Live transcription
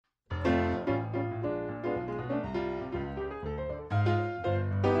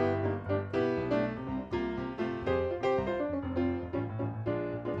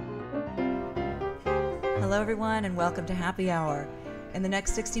Hello, everyone, and welcome to Happy Hour. In the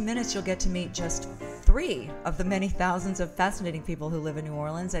next 60 minutes, you'll get to meet just 3 of the many thousands of fascinating people who live in New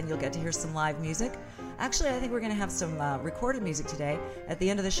Orleans, and you'll get to hear some live music. Actually, I think we're going to have some recorded music today. At the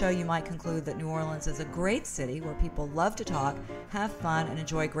end of the show, you might conclude that New Orleans is a great city where people love to talk, have fun, and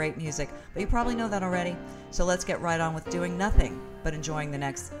enjoy great music. But you probably know that already, so let's get right on with doing nothing but enjoying the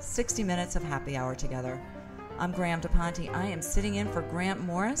next 60 minutes of Happy Hour together. I'm Graham DePonte. I am sitting in for Grant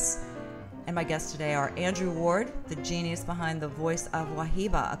Morris. And my guests today are Andrew Ward, the genius behind The Voice of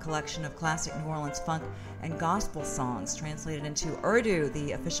Wahiba, a collection of classic New Orleans funk and gospel songs translated into Urdu,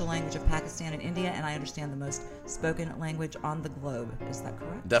 the official language of Pakistan and India, and I understand the most spoken language on the globe. Is that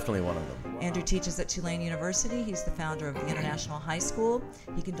correct? Definitely one of them. Wow. Andrew teaches at Tulane University. He's the founder of the International High School.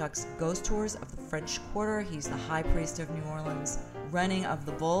 He conducts ghost tours of the French Quarter. He's the high priest of New Orleans, running of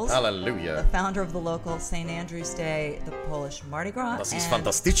the Bulls. Hallelujah. The founder of the local St. Andrew's Day, the Polish Mardi Gras. Das ist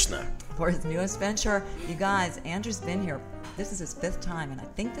fantastyczne. For his newest venture, you guys, Andrew's been here. This is his 5th time, and I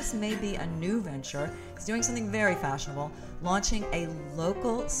think this may be a new venture. He's doing something very fashionable, launching a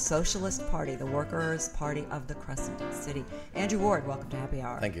local socialist party, the Workers' Party of the Crescent City. Andrew Ward, welcome to Happy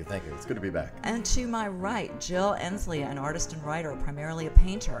Hour. Thank you. It's good to be back. And to my right, Jill Ensley, an artist and writer, primarily a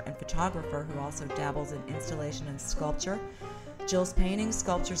painter and photographer who also dabbles in installation and sculpture. Jill's paintings,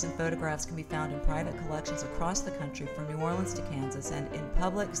 sculptures, and photographs can be found in private collections across the country, from New Orleans to Kansas, and in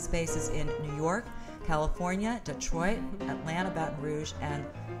public spaces in New York, California, Detroit, Atlanta, Baton Rouge, and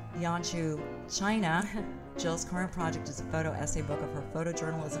Yanchu, China. Jill's current project is a photo essay book of her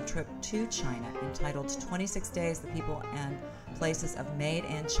photojournalism trip to China, entitled 26 Days, the People and Places of Made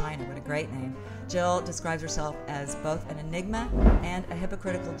in China. What a great name. Jill describes herself as both an enigma and a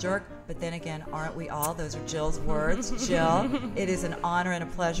hypocritical jerk, but then again, aren't we all? Those are Jill's words. Jill, it is an honor and a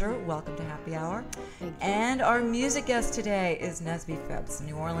pleasure. Welcome to Happy Hour. And our music guest today is Nesby Phipps,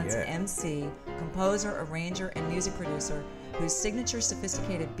 New Orleans MC, composer, arranger, and music producer, whose signature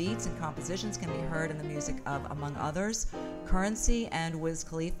sophisticated beats and compositions can be heard in the music of, among others, Currency and Wiz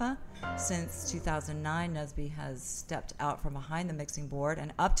Khalifa. Since 2009, Nesby has stepped out from behind the mixing board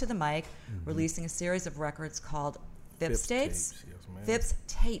and up to the mic, releasing a series of records called Phipps Tapes. Phipps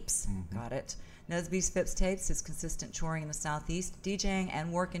Tapes. Got it. Nesby's Phipps Tapes, his consistent touring in the Southeast, DJing,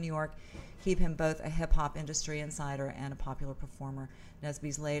 and work in New York keep him both a hip-hop industry insider and a popular performer.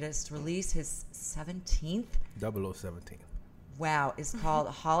 Nesby's latest release, his 17th? 0017. Wow, is called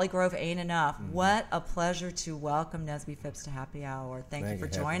Holly Grove Ain't Enough. What a pleasure to welcome Nesby Phipps to Happy Hour. Thank you for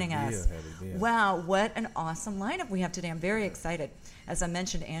joining us. Wow, what an awesome lineup we have today. I'm very excited. As I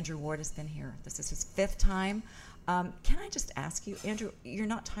mentioned, Andrew Ward has been here. This is his 5th time. Can I just ask you, Andrew, you're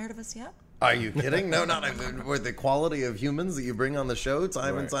not tired of us yet? Are you kidding? No, not with the quality of humans that you bring on the show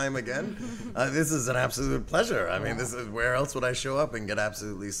time and time again. This is an absolute pleasure. I mean, this is where else would I show up and get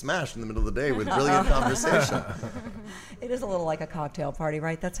absolutely smashed in the middle of the day with brilliant conversation? It is a little like a cocktail party,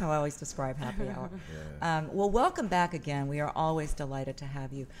 right? That's how I always describe Happy Hour. Well, welcome back again. We are always delighted to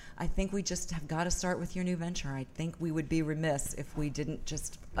have you. I think we just have got to start with your new venture. I think we would be remiss if we didn't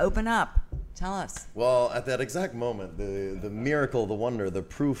just open up. Tell us. Well, at that exact moment, the miracle, the wonder, the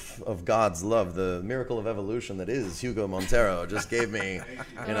proof of God's love, the miracle of evolution that is Hugo Montero just gave me,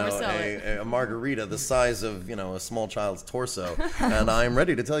 a margarita the size of, a small child's torso, and I'm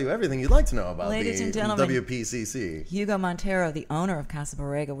ready to tell you everything you'd like to know about Ladies and gentlemen, WPCC. Hugo Montero, the owner of Casa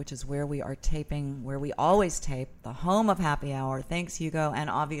Borrega, which is where we are taping, where we always tape, the home of Happy Hour. Thanks, Hugo, and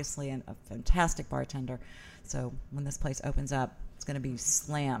obviously a fantastic bartender. So when this place opens up, it's going to be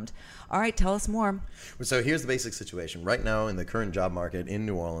slammed. All right, tell us more. So here's the basic situation. Right now, in the current job market in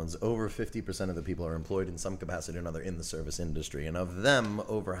New Orleans, over 50% of the people are employed in some capacity or another in the service industry. And of them,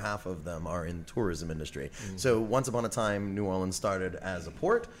 over half of them are in tourism industry. So once upon a time, New Orleans started as a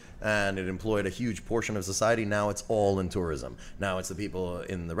port, and it employed a huge portion of society. Now it's all in tourism. Now it's the people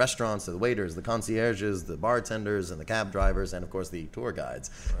in the restaurants, the waiters, the concierges, the bartenders, and the cab drivers, and of course the tour guides.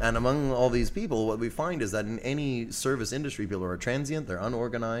 And among all these people, what we find is that in any service industry, people are transient, they're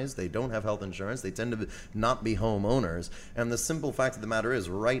unorganized, they don't have health insurance, they tend to not be homeowners. And the simple fact of the matter is,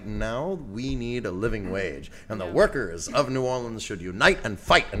 right now, we need a living wage. And the workers of New Orleans should unite and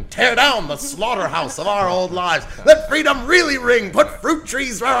fight and tear down the slaughterhouse of our old lives. Let freedom really ring. Put fruit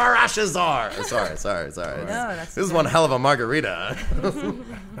trees where our ashes are. Sorry. No, This is one hell of a margarita.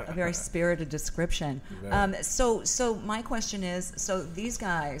 A very spirited description. So my question is, so these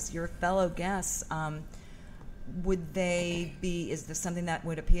guys, your fellow guests, would they be, is this something that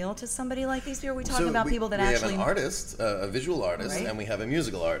would appeal to somebody like these people? Are we talking about people that actually... We have an artist, a visual artist, and we have a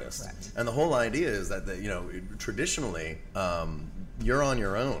musical artist. Correct. And the whole idea is that, traditionally, you're on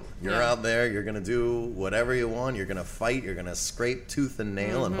your own. You're out there. You're going to do whatever you want. You're going to fight. You're going to scrape tooth and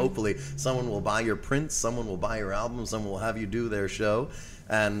nail. And hopefully someone will buy your prints. Someone will buy your album. Someone will have you do their show.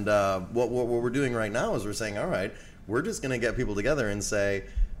 And what we're doing right now is we're saying, all right, we're just going to get people together and say,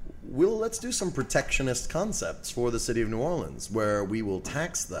 let's do some protectionist concepts for the city of New Orleans, where we will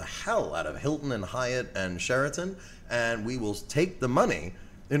tax the hell out of Hilton and Hyatt and Sheraton, and we will take the money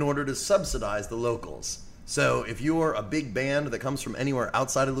in order to subsidize the locals. So if you're a big band that comes from anywhere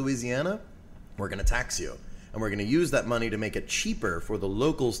outside of Louisiana, we're going to tax you. And we're going to use that money to make it cheaper for the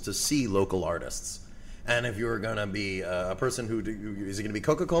locals to see local artists. And if you're going to be a person is it going to be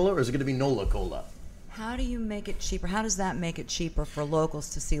Coca-Cola or is it going to be Nola Cola? How do you make it cheaper? How does that make it cheaper for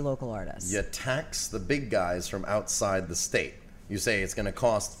locals to see local artists? You tax the big guys from outside the state. You say it's going to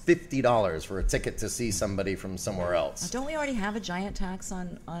cost $50 for a ticket to see somebody from somewhere else. Don't we already have a giant tax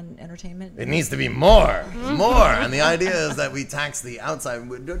on entertainment? It needs to be more. And the idea is that we tax the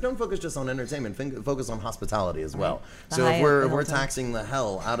outside. Don't focus just on entertainment. Focus on hospitality as well. So if we're taxing the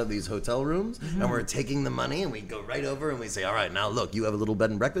hell out of these hotel rooms and we're taking the money and we go right over and we say, all right, now look, you have a little bed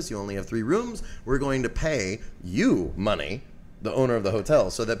and breakfast. You only have 3 rooms. We're going to pay you money, the owner of the hotel,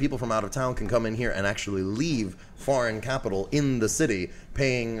 so that people from out of town can come in here and actually leave foreign capital in the city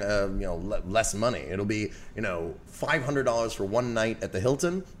paying less money. It'll be $500 for one night at the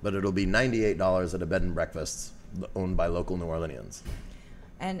Hilton, but it'll be $98 at a bed and breakfast owned by local New Orleanians.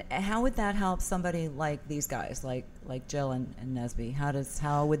 And how would that help somebody like these guys, like Jill and Nesby?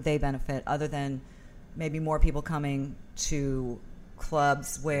 How would they benefit, other than maybe more people coming to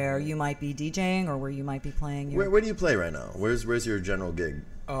clubs where you might be DJing or where you might be playing? Where do you play right now? Where's your general gig?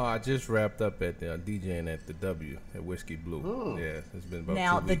 Oh, I just wrapped up at DJing at the W at Whiskey Blue. Oh. Yeah, it's been about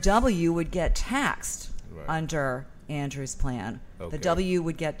Now, 2 the weeks. W would get taxed Right. under Andrew's plan. Okay. The W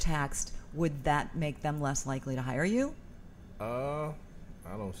would get taxed. Would that make them less likely to hire you? I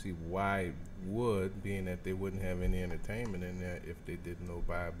don't see why it would, being that they wouldn't have any entertainment in there if they didn't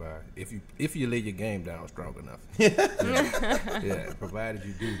abide by. If you lay your game down strong enough. Yeah, provided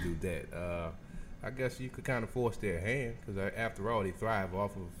you do that. I guess you could kind of force their hand, because after all, they thrive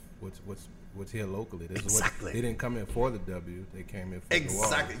off of what's here locally. This Exactly. is what, they didn't come in for the W; they came in for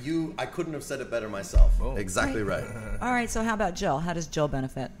Exactly. the Wall. I couldn't have said it better myself. Oh. Exactly right. All right, so how about Jill? How does Jill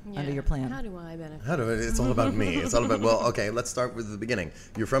benefit under your plan? How do I benefit? It's all about me. It's all about, well, okay, let's start with the beginning.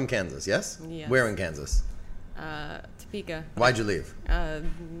 You're from Kansas, yes? Yes. Where in Kansas? Topeka. Why'd you leave?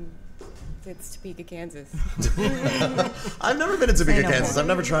 It's Topeka, Kansas. I've never been to Topeka, no Kansas. more. I've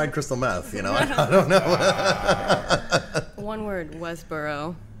never tried crystal meth, I don't know. One word,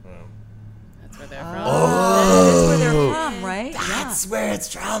 Westboro. That's where they're from. That is where they're from, right? That's where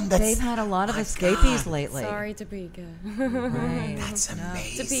it's from. They've had a lot of escapees lately. Sorry, Topeka. Right. That's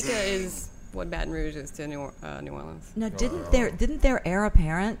amazing. Topeka is what Baton Rouge is to New Orleans. Now, didn't their heir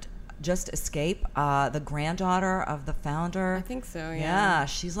apparent just escape? The granddaughter of the founder. I think so, yeah. Yeah,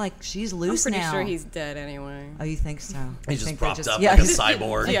 she's loose I'm now. pretty sure he's dead anyway. Oh, you think so? He's You just think they propped up like a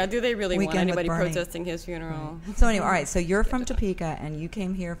cyborg. Yeah, do they really want Weekend with anybody Bernie. protesting his funeral? So anyway, all right. So you're from Topeka, and you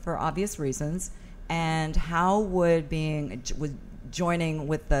came here for obvious reasons. And how would joining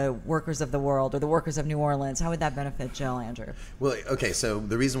with the workers of the world or the workers of New Orleans, how would that benefit Jill, Andrew? Well, okay, so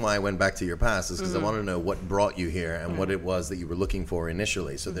the reason why I went back to your past is because I wanted to know what brought you here and what it was that you were looking for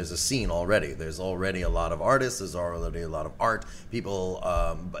initially. So there's a scene already. There's already a lot of artists. There's already a lot of art. People,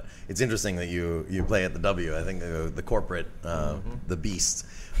 but it's interesting that you play at the W. I think the corporate, the beast.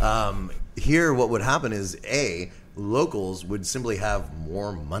 Here, what would happen is, locals would simply have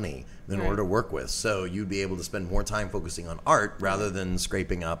more money in order to work with. So you'd be able to spend more time focusing on art rather than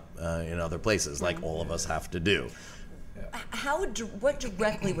scraping up in other places like all of us have to do. What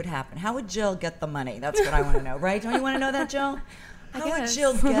directly would happen? How would Jill get the money? That's what I want to know, right? Don't you want to know that, Jill? How would guess.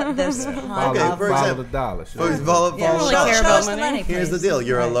 Jill get this Okay, pot of for Follow example- the dollar. Sure. Follow Yeah, the really dollar. care show about us the money. money, Here's the please. deal.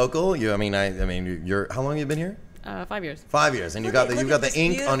 You're a Right. local. You're how long have you been here? 5 years. 5 years, and you've Look got at the this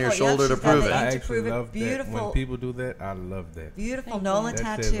ink on your beautiful- shoulder yep, to she's got prove the it. I ink to actually prove it. love that. Beautiful. When people do that, I love that. Beautiful NOLA That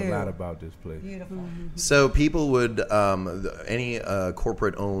tattoo. says a lot about this place. Beautiful. So people would any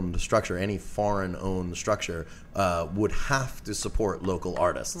corporate-owned structure, any foreign-owned structure would have to support local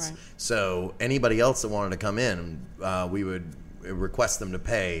artists. Right. So anybody else that wanted to come in, we would request them to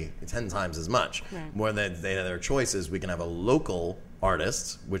pay 10 times as much. Right. More than their choices, we can have a local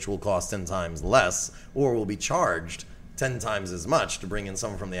artist, which will cost 10 times less, or will be charged 10 times as much to bring in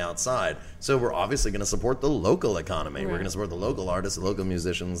someone from the outside. So we're obviously going to support the local economy. We're going to support the local artists, the local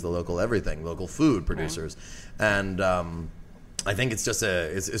musicians, the local everything, local food producers. And I think it's just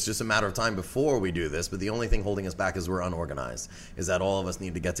a matter of time before we do this, but the only thing holding us back is we're unorganized, is that all of us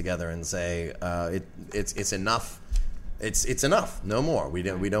need to get together and say it's enough. It's enough. No more. We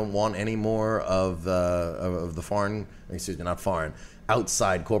don't want any more of the foreign, excuse me, not foreign,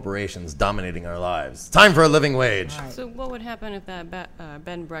 outside corporations dominating our lives. Time for a living wage. Right. So what would happen if that bed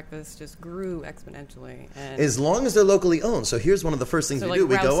and breakfast just grew exponentially? And As long as they're locally owned. So here's one of the first things So we like do.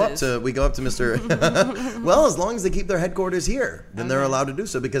 We go up Rouse's. to Mr. Well, as long as they keep their headquarters here, then they're allowed to do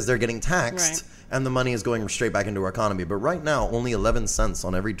so because they're getting taxed Right. and the money is going straight back into our economy. But right now, only 11 cents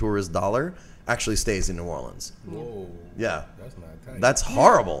on every tourist dollar actually stays in New Orleans. Whoa. Yeah. That's not tight. That's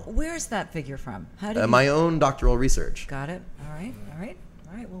horrible. Where's that figure from? How did you... My own doctoral research. Got it. All right.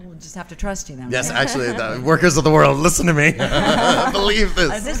 Well, we'll just have to trust you then. Yes, right? actually, the workers of the world, listen to me. Believe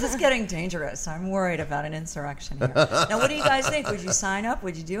this. This is getting dangerous. I'm worried about an insurrection here. Now, what do you guys think? Would you sign up?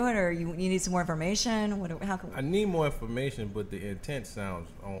 Would you do it, or you need some more information? How can I need more information, but the intent sounds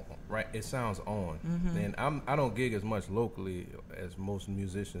on, right. It sounds on, and I don't gig as much locally as most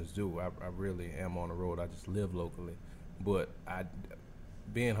musicians do. I really am on the road. I just live locally, but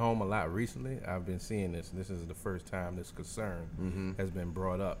being home a lot recently, I've been seeing this. This is the first time this concern has been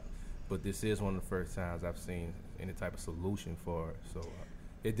brought up, but this is one of the first times I've seen any type of solution for it. So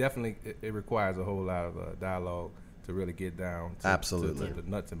it definitely it requires a whole lot of dialogue to really get down to, Absolutely. to the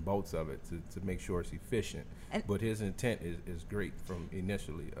nuts and bolts of it to make sure it's efficient. And- But his intent is great from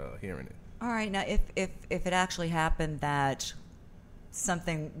initially hearing it. All right. Now, if it actually happened that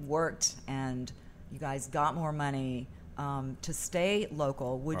something worked and you guys got more money to stay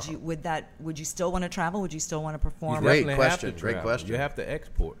local, would you still want to travel? Would you still want to perform? Great Definitely have to question, great travel. question. You have to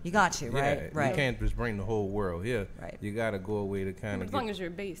export. You got to, right? Yeah, Right. You can't just bring the whole world here. Right. You got to go away to kind of as long as you're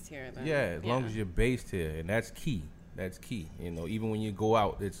based here, then. yeah, as long as you're based here, and that's key. That's key. You know, even when you go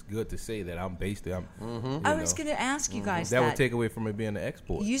out, it's good to say that I'm based there. I was going to ask you guys That would take away from it being an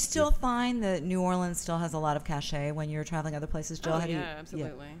export. You still find that New Orleans still has a lot of cachet when you're traveling other places, Jill? Oh, How do you- yeah,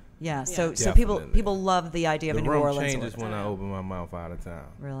 absolutely. Yeah. So Definitely. people love the idea of The a New room Orleans. changes tour. when I open my mouth out of town.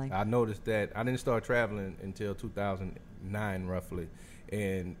 Really? I noticed that I didn't start traveling until 2009, roughly,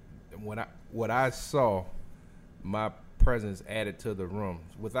 and what I saw, my presence added to the room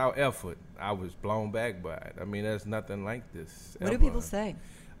without effort. I was blown back by it. I mean, there's nothing like this. What do ever. people say?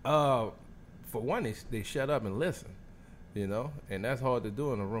 For one, they shut up and listen. You know, and that's hard to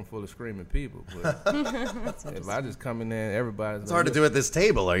do in a room full of screaming people. But if I just come in there and everybody's It's hard to do at this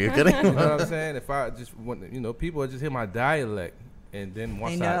table. Are you kidding? You know what I'm saying? If I just want, people just hear my dialect, and then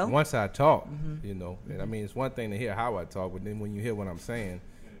once I talk, and I mean, it's one thing to hear how I talk, but then when you hear what I'm saying,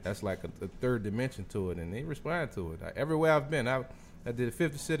 that's like a third dimension to it, and they respond to it. Everywhere I've been, I did a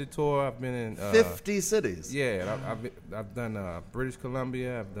 50-city tour. I've been in 50 cities. Yeah, I've done British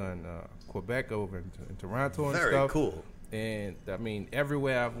Columbia. I've done Quebec over in Toronto and Very stuff. cool. And I mean,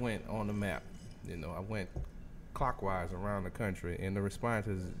 everywhere I've went on the map, I went clockwise around the country, and the response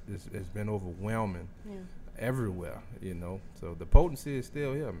has been overwhelming. Yeah. Everywhere, So the potency is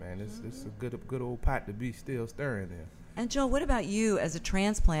still here, man. It's a good old pot to be still stirring there. And Jill, what about you as a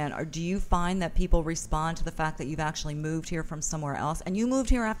transplant? Or do you find that people respond to the fact that you've actually moved here from somewhere else? And you moved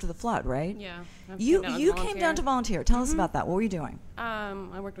here after the flood, right? Yeah. You came down to volunteer. Tell us about that. What were you doing?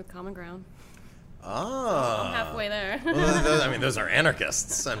 I worked with Common Ground. Ah. I'm halfway there. Well, those are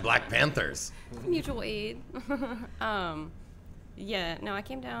anarchists and Black Panthers. Mutual aid. Yeah, no, I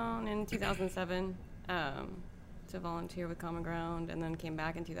came down in 2007 to volunteer with Common Ground, and then came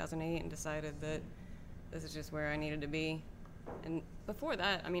back in 2008 and decided that this is just where I needed to be. And before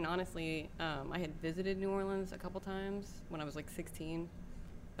that, I mean, honestly, I had visited New Orleans a couple times when I was like 16,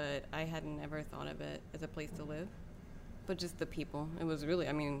 but I hadn't ever thought of it as a place to live. But just the people. It was really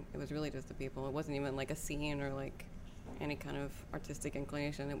just the people. It wasn't even like a scene or like any kind of artistic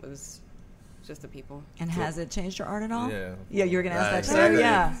inclination. It was just the people. And has it changed your art at all? Yeah. Yeah, you were going to ask that Exactly.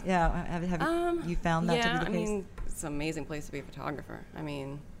 too. Yeah. Have you found that to be the case? I mean, it's an amazing place to be a photographer. I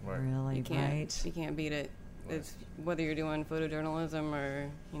mean, Right. Really, you can't right? you can't beat it. It's whether you're doing photojournalism or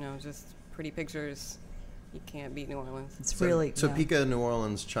just pretty pictures. You can't beat New Orleans. It's really Topeka, New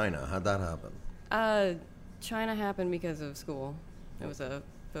Orleans, China. How'd that happen? China happened because of school. It was a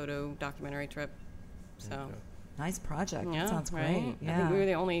photo documentary trip. So nice project. yeah, That sounds right? great. I Yeah. think we were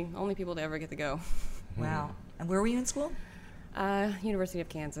the only people to ever get to go. Wow. And where were you in school? University of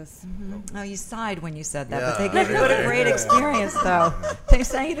Kansas. Oh, you sighed when you said that, Yeah, but they gave you what a really. great experience, though. They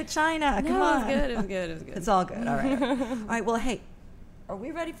sent you to China. Come No, on. it was good. It's all good. All right. All right. Well, hey, are we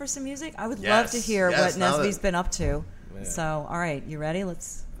ready for some music? I would love Yes. to hear Yes, what now that- Nesby's been up to. Yeah. So, all right, you ready?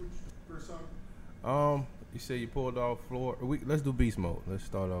 Let's. You say you pulled off floor. Let's do Beast Mode. Let's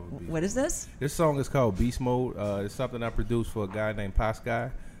start off with Beast What is this? This song is called Beast Mode. It's something I produced for a guy named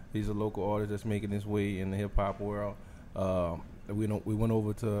Pascal. He's a local artist that's making his way in the hip hop world. we went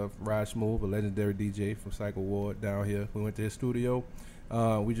over to Rod Smooth, a legendary DJ from Psycho Ward down here. We went to his studio.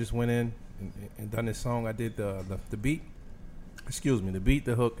 We just went in and done this song. I did the beat. Excuse me, the beat,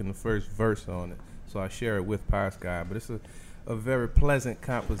 the hook, and the first verse on it. So I share it with Pie Sky. But it's a very pleasant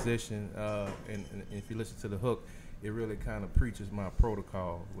composition. And if you listen to the hook, it really kind of preaches my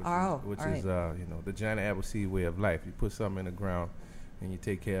protocol, which is the Johnny Appleseed way of life. You put something in the ground and you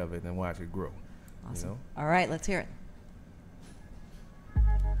take care of it and watch it grow. Awesome. You know? All right, let's hear it.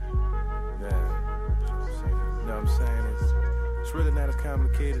 Yeah. You know what I'm saying? It's really not as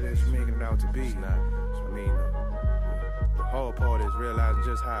complicated as you're making it out to be. It's not. I mean, the hard part is realizing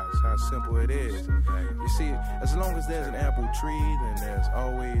just how simple it is. You see, as long as there's an apple tree, then there's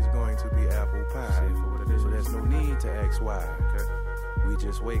always going to be apple pie. So there's no need to ask why. Okay? We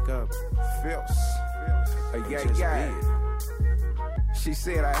just wake up. Phils. Yeah. She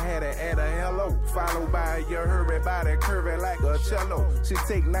said I had to add a hello, followed by your everybody curving like a cello. She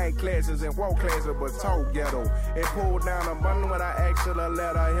take night classes and walk classes, but talk ghetto. And pulled down a button when I asked her to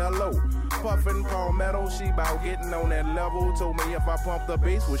let her hello. Puffin' palmetto, she bout getting on that level. Told me if I pump the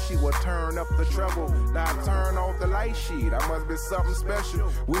bass, well, she would turn up the treble. Now I turn off the light sheet, I must be something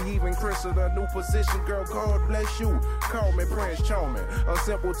special. We even christened a new position, girl, God bless you. Call me Prince Charming. A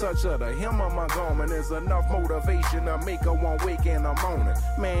simple touch of the hem of my garment is enough motivation to make her one wake in the morning.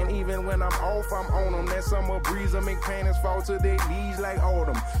 Man, even when I'm off, I'm on them. That summer breeze will make panties fall to their knees like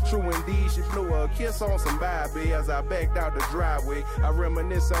autumn. True indeed, she blew a kiss on some baby as I backed out the driveway. I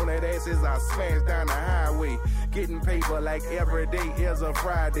reminisce on that ass as I smashed down the highway. Getting paper like every day is a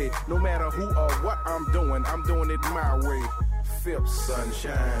Friday. No matter who or what I'm doing it my way. Fifth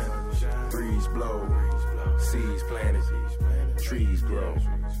sunshine, breeze blow, seeds planted, trees grow.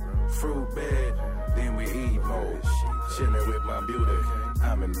 Fruit bed, then we eat mode. Chillin' with my beauty,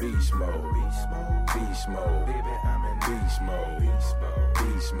 I'm in beast mode. Beast mode, baby, I'm in beast mode.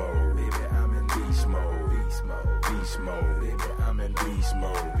 Beast mode, baby, I'm in beast mode. Beast mode, baby, I'm in beast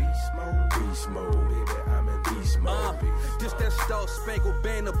mode. Beast mode, baby, I'm in beast mode. Just that Star Spangled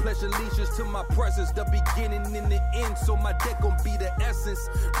Banner, pledge allegiance to my presence, the beginning and the end. So my deck gon' be the essence.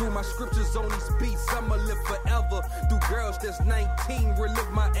 Through my scriptures on these beats, I'ma live forever. Through girls that's 19,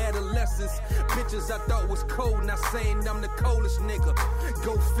 relive my adolescence. Bitches I thought was cold, now saying I'm the coldest nigga.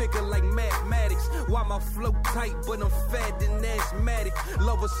 Go figure like mathematics. Why my flow tight, but I'm fat and asthmatic.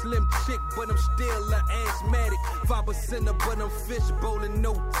 Love a slim chick, but I'm still an asthmatic. 5%er, but I'm fish bowling,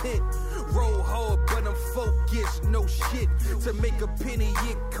 no tit. Roll hard, but I'm focused, no shit. To make a penny,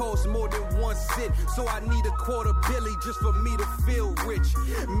 it costs more than 1 cent. So I need a $250 just for me to feel rich.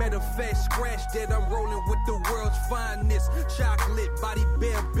 Matter of fact, scratch that, I'm rolling with the world's finest. Chocolate, body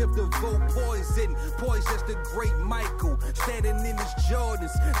bear, bib the vote poison. Poison's the great Michael, standing in his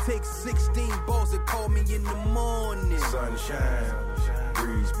Jordans. Take 16 balls and call me in the morning. Sunshine,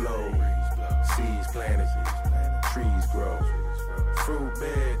 breeze blow, seeds planted, trees grow. Fruit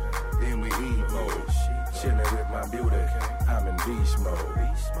bed, then we eat mode. Chillin' with my beauty, I'm in beast mode.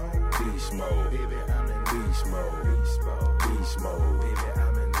 Beast mode, baby, I'm in beast mode. Beast mode, baby,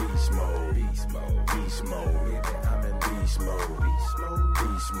 I'm in beast mode. Beast mode, baby, I'm in beast mode.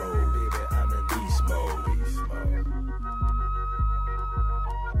 Beast mode, baby, I'm in beast mode.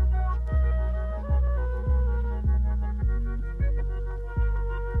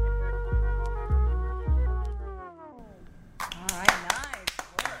 All right, nice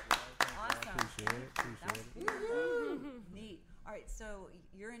work. Awesome. Appreciate it. Neat. All right, so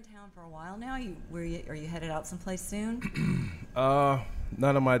you're in town for a while now. Are you headed out someplace soon?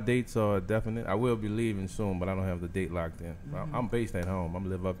 None of my dates are definite. I will be leaving soon, but I don't have the date locked in. I'm based at home. I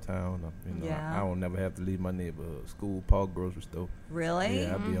live uptown. I don't never have to leave my neighborhood. School, park, grocery store. Really?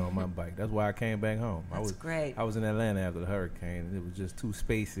 Yeah, I'll be on my bike. That's why I came back home. That's great. I was in Atlanta after the hurricane, and it was just too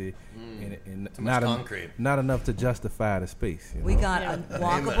spacey and Too much concrete. Not enough to justify the space. We know? got a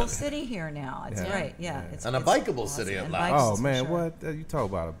walkable city here now. It's Yeah. great. Yeah. Yeah. It's, And a it's bikeable awesome. city at And last. bikes, Oh for man, sure. what you talk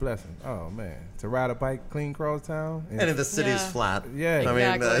about a blessing? Oh man, to ride a bike clean cross town. And if the city's Yeah. flat. Yeah. I mean,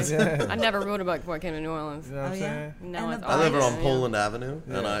 Exactly. Yeah. I never rode a bike before I came to New Orleans. You know what I'm Oh, yeah? saying? No, And it's the I live bikes. on Poland Avenue,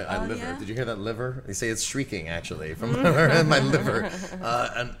 and Yeah. I Oh, liver. yeah? Did you hear that liver? They say it's shrieking, actually, from my liver.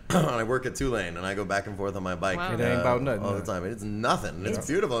 And I work at Tulane, and I go back and forth on my bike Wow. It ain't about nothing, all huh? the time. It's nothing. It's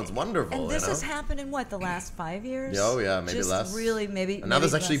beautiful. It's wonderful. And this you know? has happened in what, the last 5 years? Oh, yeah, maybe Just less. really, maybe. And now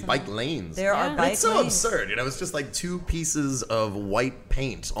there's maybe actually less than bike that. lanes. There are Yeah. bike It's so lanes. absurd. It's just like 2 pieces of white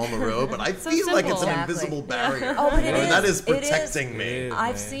paint on the road, but I So feel like it's an simple. Exactly. invisible barrier. Oh, but it You know, is. that is It is. protecting me. It is.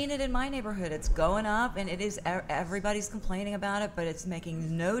 I've man. seen it in my neighborhood. It's going up, and it is. Everybody's complaining about it, but it's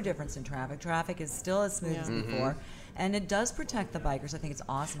making no difference in traffic. Traffic is still as smooth as Yeah. before. And it does protect the bikers. I think it's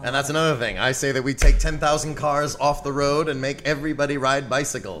awesome. And that's another thing. I say that we take 10,000 cars off the road and make everybody ride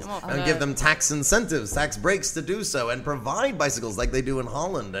bicycles I'm all for and that. give them tax incentives, tax breaks to do so, and provide bicycles like they do in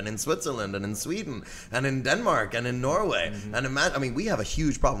Holland and in Switzerland and in Sweden and in Denmark and in Norway. And I mean, we have a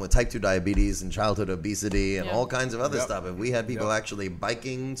huge problem with type 2 diabetes and childhood obesity and Yeah. all kinds of other Yep. stuff. If we had people Yep. actually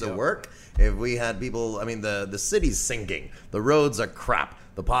biking to Yep. work, if we had people, I mean, the city's sinking, the roads are crap.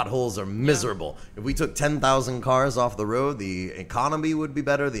 The potholes are miserable. If we took 10,000 cars off the road, the economy would be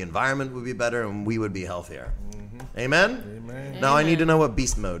better, the environment would be better, and we would be healthier. Amen? Amen. Now I need to know what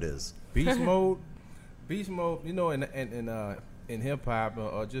beast mode is. Beast mode, you know, in hip hop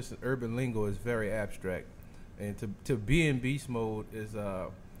or just urban lingo is very abstract, and to be in beast mode is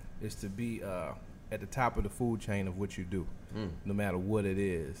to be at the top of the food chain of what you do, no matter what it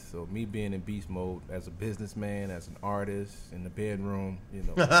is. So me being in beast mode as a businessman, as an artist, in the bedroom, you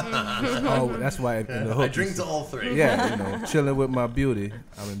know, that's why in the hook I drink to all three. yeah, you know, chilling with my beauty.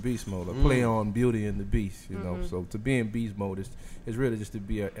 I'm in beast mode. I play on Beauty and the Beast, you know. So to be in beast mode is really just to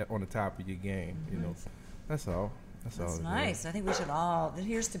be on the top of your game, you know. That's all. That's all. That's it is. nice. I think we should all.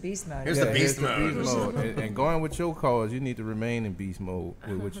 Here's to beast mode. Here's the beast here's mode. beast mode. And going with your cause, you need to remain in beast mode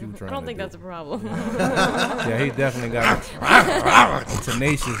with what you're trying I don't to think do. that's a problem. Yeah, he definitely got a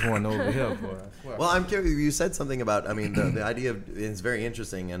tenacious one over here, boy. I swear. Well, I'm curious. You said something about, I mean, the idea of, it's very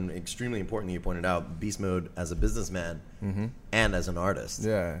interesting and extremely important that you pointed out beast mode as a businessman and as an artist.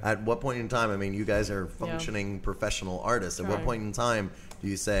 Yeah. At what point in time, I mean, you guys are functioning professional artists. At what Right. point in time do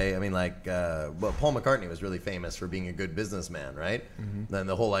you say, I mean, like, well, Paul McCartney was really famous for being a good businessman, right? Then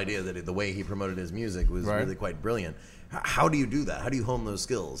the whole idea that the way he promoted his music was Right. really quite brilliant. How do you do that? How do you hone those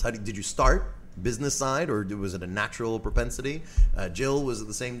skills? Did you start business side, or was it a natural propensity? Jill, was it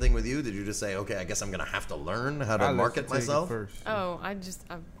the same thing with you? Did you just say, okay, I guess I'm going to have to learn how to I'll let market you take it myself? first. Oh,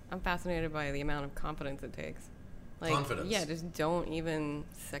 I'm fascinated by the amount of confidence it takes. Like, Confidence. Yeah, just don't even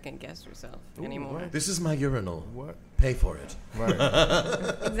second guess yourself anymore. right. This is my urinal. What? Pay for it. Right.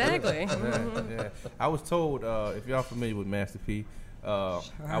 Exactly. Yeah. I was told, if y'all familiar with Master P, I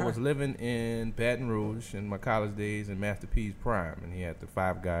was living in Baton Rouge in my college days in Master P's prime, and he had the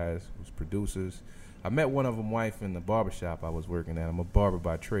 5 guys who was producers. I met one of them wife in the barbershop I was working at. I'm a barber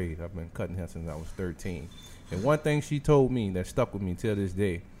by trade. I've been cutting hair since I was 13. And one thing she told me that stuck with me till this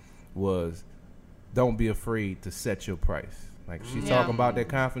day was, don't be afraid to set your price. Like, she's Yeah. talking about that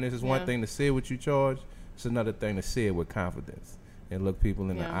confidence. It's one Yeah. thing to say what you charge. It's another thing to say it with confidence and look people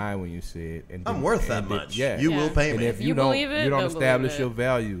in the Yeah. eye when you say it. And I'm then- worth and that then- much. Yeah. You Yeah. will pay And me. if You you don't, believe it, you don't they'll believe establish it. your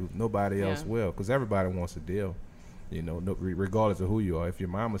value, nobody else Yeah. will, because everybody wants a deal. You know, regardless of who you are. If your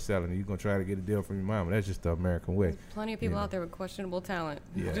mama's selling it, you're gonna try to get a deal from your mama. That's just the American way. Plenty of people Yeah. out there with questionable talent.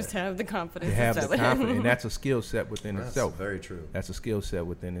 Yeah. Just have the confidence To have to the sell it. confidence, and that's a skill set within That's itself. very true. That's a skill set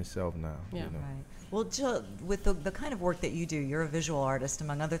within itself now. Yeah. You know? Right. Well, Jill, with the kind of work that you do, you're a visual artist,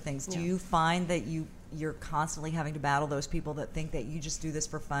 among other things. Do Yeah. you find that you're constantly having to battle those people that think that you just do this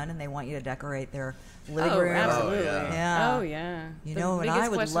for fun and they want you to decorate their living Oh, room? absolutely. Oh, yeah. Oh, yeah. You The know what biggest I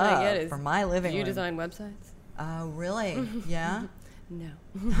would question love I get is, for my living do you room? design websites? Oh, really? Yeah. No.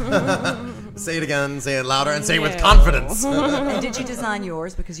 Say it again, say it louder, and say it with No. confidence. And did you design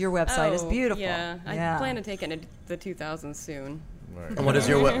yours? Because your website is Oh, beautiful. Yeah. I plan to take it into the 2000s soon. Right. And what is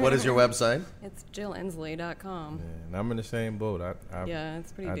your website? It's JillEnsley.com. Yeah, and I'm in the same boat. I Yeah,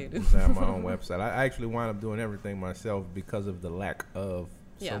 it's pretty I dated. designed my own website. I actually wound up doing everything myself because of the lack of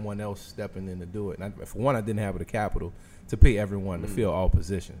Yeah. someone else stepping in to do it. And for one, I didn't have the capital to pay everyone to fill all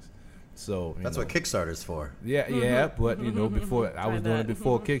positions. So That's what Kickstarter's for. Yeah, but you know, before I was Tried doing it that.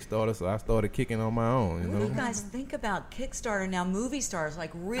 before Kickstarter, so I started kicking on my own. You What do know, you guys think about Kickstarter now? Movie stars,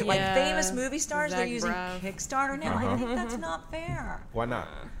 like Yeah. like famous movie stars, they're Zach using Braff. Kickstarter now. I think that's not fair. why not?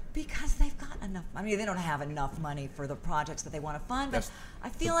 Because they've got enough. I mean, they don't have enough money for the projects that they want to fund. But That's- I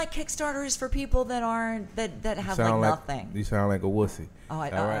feel like Kickstarter is for people that aren't that have like Sound nothing. You sound like a wussy. Oh, I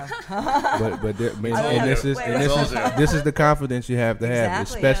All right. uh-oh. but there, man, I and this know. is Wait, and wait. this is Soldier. this is the confidence you have to have,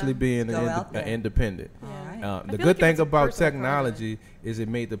 Exactly, especially yeah. being Go out there. independent. All right. The feel good like if thing it's a about personal technology is it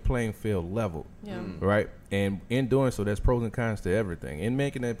made the playing field level. Yeah. Right? And in doing so, there's pros and cons to everything. In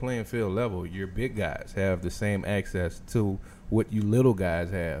making that playing field level, your big guys have the same access to what you little guys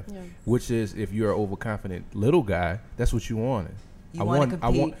have, Yeah. which is if you're an overconfident little guy, that's what you wanted. You wanna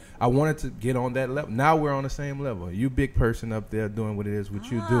compete. I wanted to get on that level. Now we're on the same level. You big person up there doing what it is what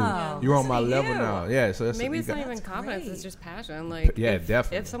you do. Oh, You're on listen my to level you. now. Yeah, so that's Maybe you it's not got- even That's confidence; great. it's just passion. Like, Yeah, if,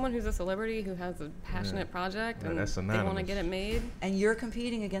 definitely. If someone who's a celebrity who has a passionate project Yeah, and that's they want to synonymous. get it made, And you're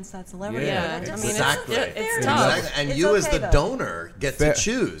competing against that celebrity. Yeah, That I just- mean, Exactly. it's tough. Exactly. And It's you, as okay, the though. donor, get Fair. to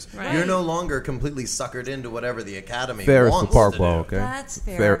choose. Right. You're no longer completely suckered into whatever the academy fair is for wants park to ball, do. okay? That's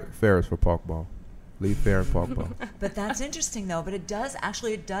fair. Fair is for park ball. Leave fair and Pogba. But that's interesting, though. But it does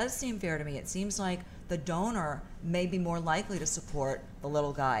seem fair to me. It seems like the donor may be more likely to support the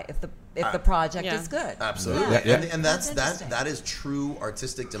little guy if the project is good. Absolutely. Yeah. And that's interesting. that is true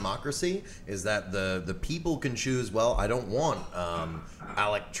artistic democracy, is that the people can choose, well, I don't want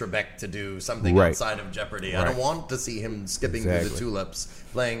Alec Trebek to do something outside of Jeopardy. I don't want to see him skipping through the tulips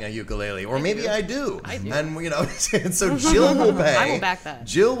playing a ukulele. Or maybe I do. And, you know, and so Jill will pay. I will back that.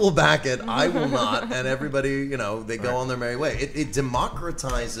 Jill will back it. I will not. And everybody, you know, they go on their merry way. It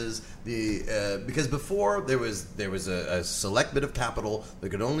democratizes the because before there was a select bit of capital that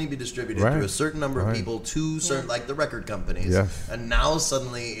could only be distributed to a certain number of people to certain, like the record companies. And now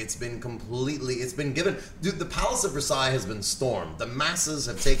suddenly it's been given. Dude, the Palace of Versailles has been stormed. The masses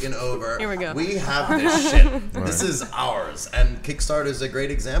have taken over. Here we go. We have this shit. This is ours. And Kickstarter is a great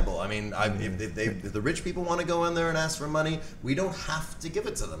example. I mean, if the rich people want to go in there and ask for money, we don't have to give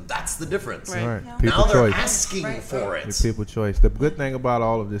it to them. That's the difference. Right. No. Now they're choice. asking for it. It's people choice. The good thing about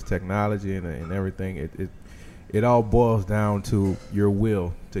all of this technology and everything, it all boils down to your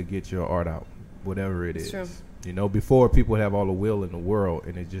will to get your art out, whatever it is. True. You know, before people would have all the will in the world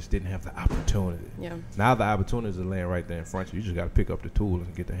and they just didn't have the opportunity. Yeah. Now the opportunities are laying right there in front of you. You just got to pick up the tool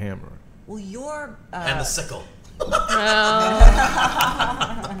and get the hammer. Well, your And the sickle.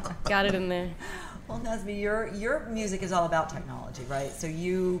 Got it in there. Well, Nesby, your music is all about technology, right? So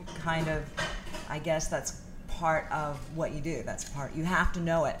you kind of, I guess that's part of what you do. That's part. You have to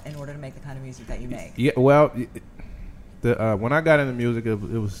know it in order to make the kind of music that you make. Yeah, well, when I got into music, it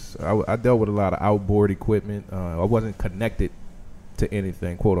was I dealt with a lot of outboard equipment. I wasn't connected to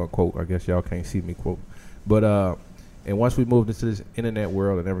anything, quote unquote. I guess y'all can't see me quote, but and once we moved into this internet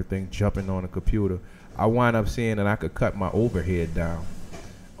world and everything jumping on a computer, I wound up seeing that I could cut my overhead down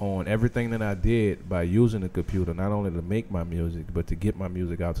on everything that I did by using the computer, not only to make my music, but to get my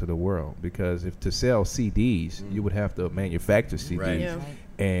music out to the world. Because if to sell CDs, you would have to manufacture CDs. Right. Yeah.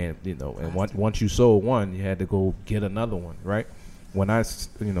 And, you know, and once you sold one, you had to go get another one, right? When I,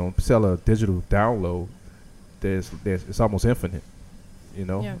 sell a digital download, it's almost infinite, you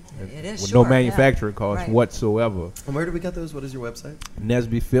know? Yeah. It is, with sure, no manufacturing costs Right. whatsoever. And where do we get those? What is your website?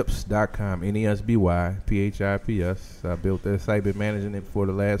 NesbyPhips.com, NesbyPhips. I built that site, been managing it for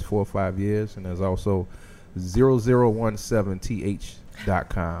the last 4 or 5 years, and there's also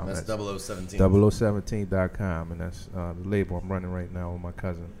 0017th.com. That's 0017. 0017.com, and that's the label I'm running right now with my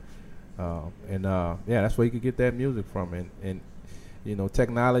cousin. That's where you could get that music from. And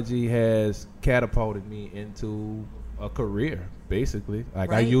technology has catapulted me into a career, basically. Like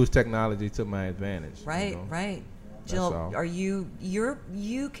I Right. use technology to my advantage. Right, right. Jill, all. are you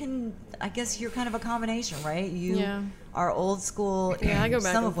can, I guess you're kind of a combination, right? You Yeah. are old school Yeah, I in go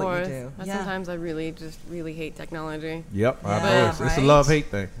back some and of what forth. you do. But Yeah. Sometimes I really hate technology. Yep, I Yeah, feel it's a right. love-hate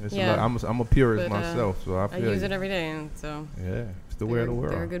thing. Yeah. I'm a purist But, myself, so I I feel use you. it every day, and so Yeah, it's the way of the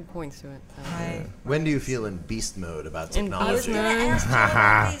world. there are good points to it. So. Right. When do you feel in beast mode about In I was technology? beast going to mode. ask you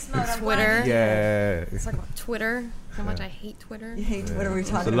about these mode. I'm Twitter. glad you- Yeah. It's like Twitter. How much I hate Twitter. You hate Twitter. We It's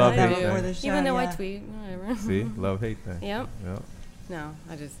talked a about that love-hate before thing. the show. Even though I yeah. tweet, whatever. See, love-hate thing. Yep. Yep. No,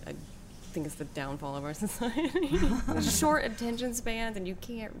 I think it's the downfall of our society. Short attention spans, and you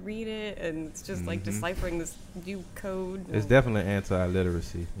can't read it, and it's just like deciphering this new code. It's definitely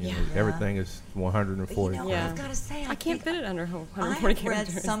anti-literacy. Yeah. Everything is 140. You know, Yeah. I've got to say, I can't think fit it under 140 I've read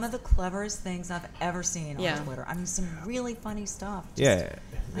characters. some of the cleverest things I've ever seen Yeah. on Twitter. I mean, some really funny stuff. Just, Yeah.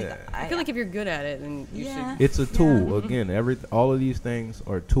 like, Yeah. I feel like if you're good at it, then you Yeah. should. It's a tool. Again, all of these things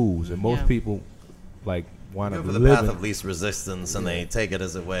are tools, and most Yeah. people wind Go up for the living. path of least resistance, and they take it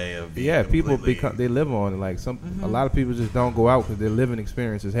as a way of being People completely- they live on it. Like a lot of people just don't go out because their living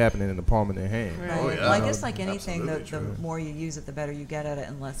experience is happening in the palm of their hand. Right. Oh, Right. yeah. Well, I guess like anything, Absolutely the more you use it, the better you get at it,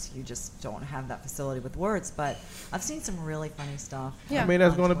 unless you just don't have that facility with words. But I've seen some really funny stuff. Yeah. I mean,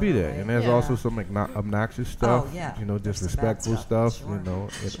 that's on going to be Twitter, there, right? and there's Yeah. also some obnoxious stuff. Oh, yeah. There's some bad disrespectful stuff. sure.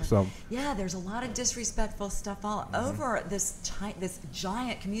 Sure. Some. Yeah, there's a lot of disrespectful stuff all over this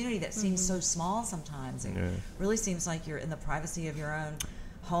giant community that seems so small sometimes. It Yeah. really seems like you're in the privacy of your own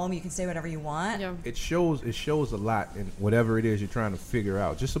home. You can say whatever you want. Yeah. It shows a lot in whatever it is you're trying to figure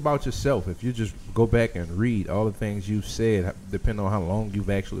out, just about yourself. If you just go back and read all the things you've said, depending on how long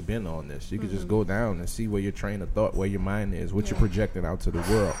you've actually been on this, you can just go down and see where your train of thought, where your mind is, what you're projecting out to the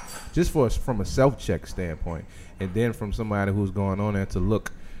world, just from a self-check standpoint, and then from somebody who's going on there to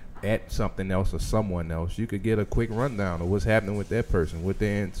look at something else or someone else, you could get a quick rundown of what's happening with that person, what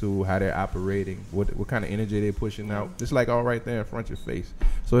they're into, how they're operating, what kind of energy they're pushing out. Just like all right there in front of your face.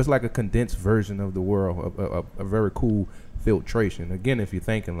 So it's like a condensed version of the world, a very cool filtration. Again, if you're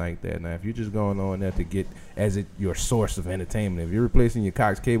thinking like that. Now, if you're just going on there to get as it your source of entertainment, if you're replacing your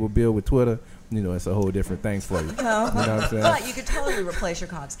Cox cable bill with Twitter, you know, it's a whole different thing for you. You know what I'm saying? But you could totally replace your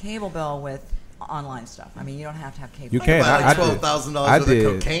Cox cable bill with online stuff. I mean, you don't have to have cable. You can. Buy like I did. $12,000 I worth did.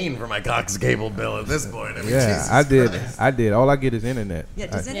 of cocaine for my Cox cable bill at this point. I mean, Yeah, Jesus I did. Christ. I did. All I get is internet. Yeah.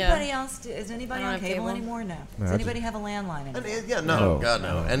 Does I- anybody else? Is anybody I don't on have cable cable. anymore? No. No, Does I anybody have a landline And anymore? yeah, no, No. God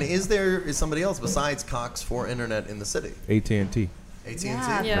no. And is somebody else besides Cox for internet in the city? AT&T. AT&T.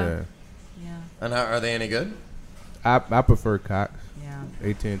 Yeah. Yeah. Yeah. Yeah. And are they any good? I prefer Cox. Yeah.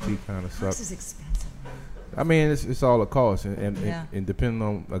 AT&T kind of Cox sucks. is expensive. I mean, it's all a cost, and Yeah. and depending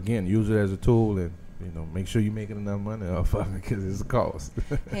on, again, use it as a tool, and make sure you're making enough money off of it because it's a cost.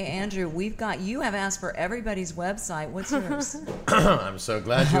 Hey, Andrew, you have asked for everybody's website. What's yours? I'm so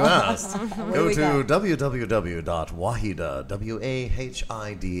glad you asked. What Go do we to got? www.wahida,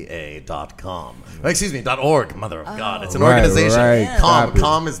 WAHIDA.com. Excuse me, .org, mother of God. It's an Right, organization. right. Com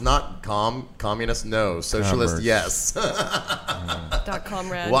Stop it. is not com. Communist, no. Socialist, Commerce. yes.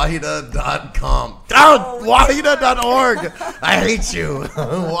 .comrade. Wahida.com. Oh, Wahida.org. I hate you.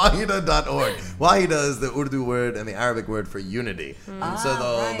 Wahida.org. Wahida is the Urdu word and the Arabic word for unity. And so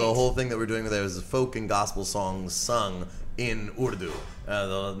right. the whole thing that we're doing with there is folk and gospel songs sung in Urdu,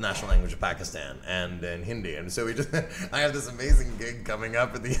 the national language of Pakistan, and in Hindi. And so I have this amazing gig coming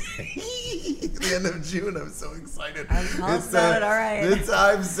up at the, the end of June. I'm so excited. Tell us about it, all right.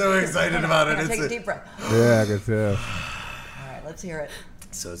 I'm so excited about it. Take a It's deep breath. Yeah, I can tell. All right, let's hear it.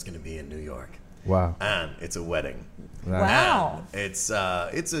 so it's going to be in New York, Wow. and it's a wedding. Nice. Wow. And it's a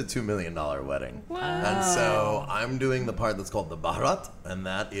 $2 million wedding. And so I'm doing the part that's called the Bharat, and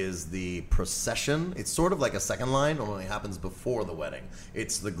that is the procession. It's sort of like a second line, only happens before the wedding.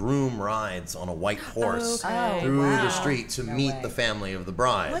 It's the groom rides on a white horse Okay. Oh, through wow. the street to No meet way. the family of the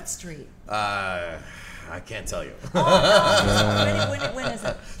bride. What street? I can't tell you. When is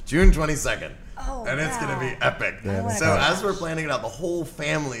it? June 22nd. Oh, and it's going to be epic. Yeah, wanna So go. as we're planning it out, the whole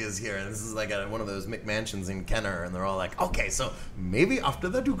family is here. And this is like one of those McMansions in Kenner. And they're all like, okay, so maybe after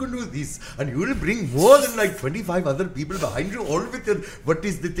that you can do this. And you will bring more than like 25 other people behind you, all with your, what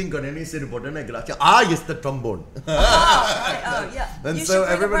is the thing? Yes, the trombone. Oh, yeah. And You so should bring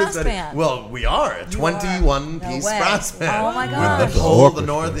a everybody's brass ready. band. Well, we are a You 21-piece No way. brass band. Oh, my With gosh. the whole, the Orchestra.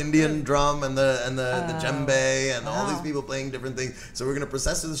 North Indian drum and the djembe and all Wow. these people playing different things. So we're going to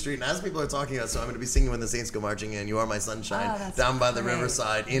process through the street. And as people are talking about, so I'm going to be singing When the Saints Go Marching In, You Are My Sunshine, Oh, that's down by the great.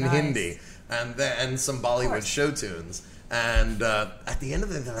 riverside in Nice. Hindi. And some Bollywood course. show tunes. And at the end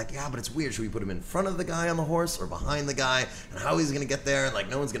of it, they're like, yeah, but it's weird. Should we put him in front of the guy on the horse or behind the guy? And how he's going to get there? And like,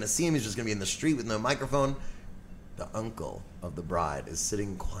 no one's going to see him. He's just going to be in the street with no microphone. The uncle of the bride is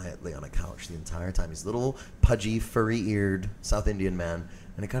sitting quietly on a couch the entire time. He's a little pudgy, furry-eared South Indian man.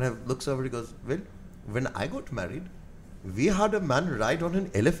 And he kind of looks over and goes, well, when I got married, we had a man ride on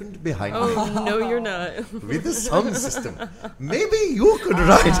an elephant behind me Oh, no, you're not. with a sound system. Maybe you could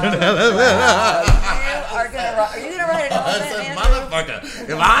ride an elephant. Are you gonna ride an I elephant, said, Andrew? motherfucker,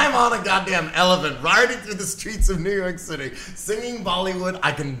 if I'm on a goddamn elephant riding through the streets of New York City singing Bollywood,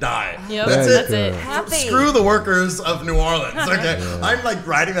 I can die. Yep, That's that's it. it. Happy. Screw the workers of New Orleans, okay? I'm like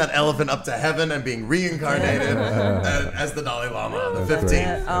riding that elephant up to heaven and being reincarnated as the Dalai Lama on the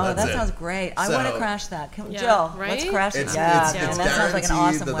 15th. Oh, That's that it. sounds great. I So- want to crash that. Yeah, Jill, let's right? crash it. It's Yeah, it's that sounds like an guaranteed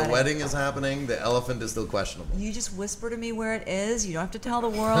awesome that the wedding is happening. The elephant is still questionable. You just whisper to me where it is. You don't have to tell the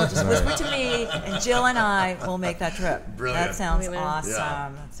world. Just whisper to me, and Jill and I will make that trip. Brilliant. That sounds Brilliant. awesome.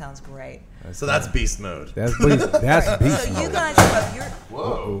 Yeah. That sounds great. So that's beast mode. That's beast. That's beast So you mode. guys, you're,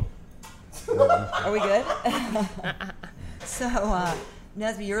 Whoa. are we good? So,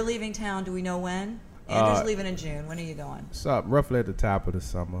 Nesby, you're leaving town. Do we know when? Andrew's leaving in June. When are you going? So roughly at the top of the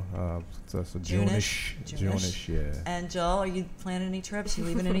summer. So June-ish? June-ish, yeah. And Jill, are you planning any trips? You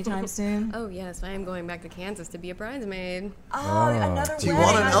leaving anytime soon? Oh, yes, I am going back to Kansas to be a bridesmaid. Oh, another Do you wedding.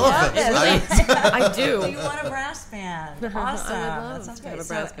 want an I love elephant? this. I Do you do. want a brass band? Awesome. I would That love sounds to have great. a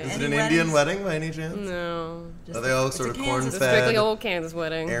brass band. Is any it an Indian weddings? wedding by any chance? No. Just Are they all it's sort a of Kansas- It's a strictly corn-fed, old Kansas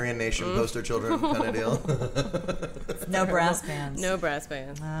wedding. Aryan Nation poster children kind of deal? No brass bands. No brass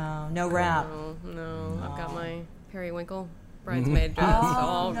band. Oh, no rap. No. I've got my periwinkle bridesmaid dress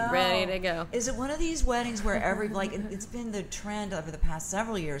all no. ready to go. Is it one of these weddings where it's been the trend over the past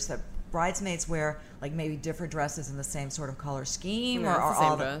several years that bridesmaids wear like maybe different dresses in the same sort of color scheme, No, or it's are the same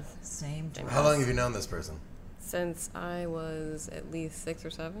all dress. same dress? How long have you known this person? Since I was at least 6 or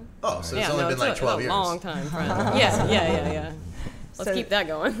 7. Oh, so it's only been it's like 12 a years. long time, friend. Yeah. Let's keep that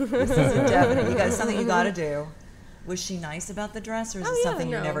going. Definitely, you got something you got to do. Was she nice about the dress, or is it yeah, something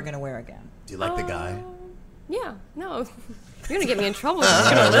you're no. never going to wear again? Do you like the guy? Yeah, no. You're going to get me in trouble.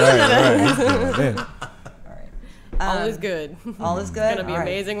 I'm going to listen to that. Yeah. All right. All is good. All is good. It's gonna be All right.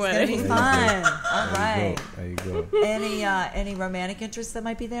 amazing It's wedding. gonna be fun. All right. There you go. Any romantic interests that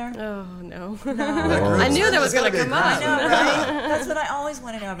might be there? Oh, no. I I knew that There's was going gotta to be a come group up. I know, right? That's what I always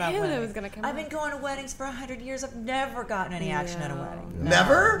want to know about I knew that weddings. was gonna come I've up. been going to weddings for 100 years. I've never gotten any action at a Yeah. wedding.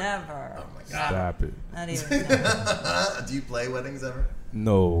 Never? Never. Oh my god. Stop it. Not even. No. Do you play weddings ever?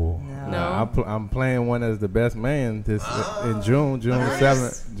 No. No. I'm playing one as the best man this in June Nice.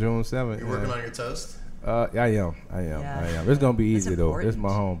 7th. June 7th. You're working on your toast? I am. Yeah. It's gonna be It's easy though. It's important. my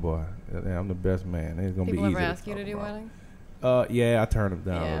homeboy. Yeah, I'm the best man. It's gonna People be easy. ever to ask you to talk do about. wedding? Yeah, I turn them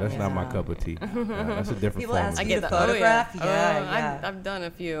down. Yeah. That's not my Yeah. cup of tea. That's a different People form. ask of you it. to photograph? Yeah, yeah. I've done a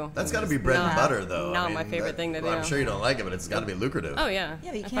few. That's got to be bread and Not- butter, though. not my favorite thing to well, I'm do. sure you don't like it, but it's got to be lucrative. Oh, yeah.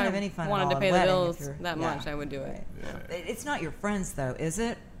 Yeah, but you If can't I have any fun at wanted all to at pay a the wedding bills if you're- that yeah. much, I would do it. Right. It's not your friends though, is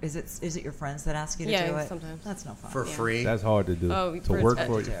it? Is it your friends that ask you to Yeah, do it? sometimes. That's no fun. For Yeah. free. That's hard to do. Oh, to work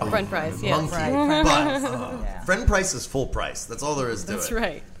for you. friend price, yes. Monkey. Right, friend But price. Yeah. friend price is full price. That's all there is to That's it.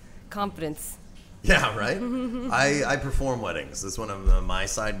 right. Confidence. Yeah, right. I perform weddings. It's one of my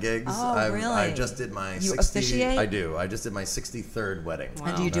side gigs. Oh, really? I just did my You 60. officiate? I do. I just did my 63rd wedding. Wow.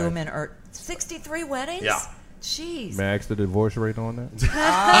 And do you do Nice. them in 63 weddings? Yeah. Jeez. May I ask the divorce rate on that?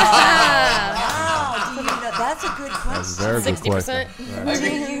 Wow. Do you know? That's a good That's a question. very good 60%?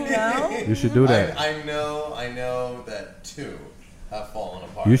 question. Do you know? You should do that. I know that two have fallen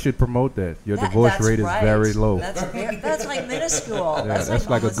apart. You should promote that. Your divorce That's rate is right. very low. That's like minuscule. Yeah, that's like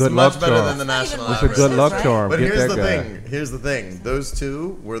like a almost- good much luck better charm. than the It's not national even It's a average. good luck right? charm. But Get here's that the guy. thing. Here's the thing. Those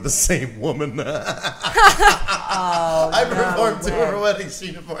two were the same woman. Oh, I no performed two way. of her weddings.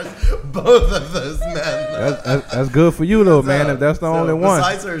 She divorced both of those men. That's good for you though, man. If that's the only one.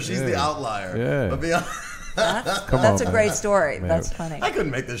 Besides her, she's the Yeah. outlier. Yeah. But beyond, Come That's on, a man. great story. Man. That's funny. I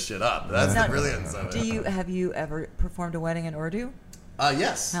couldn't make this shit up. That's Now, the brilliance of it. have you ever performed a wedding in Urdu?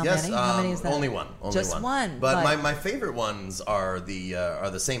 Yes. How yes. many? How many is that? Only one. Only Just one, But but- my favorite ones are the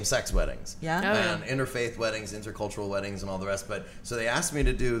same-sex weddings. Yeah? Oh, yeah. And interfaith weddings, intercultural weddings, and all the rest. But so they asked me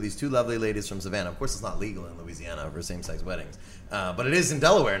to do these two lovely ladies from Savannah. Of course, it's not legal in Louisiana for same-sex weddings. But it is in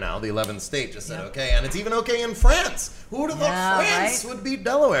Delaware now. The 11th state just said Yeah. okay, and it's even okay in France. Who would have thought Yeah, France right? would beat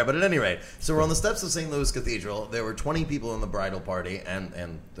Delaware? But at any rate, so we're on the steps of St. Louis Cathedral. There were 20 people in the bridal party and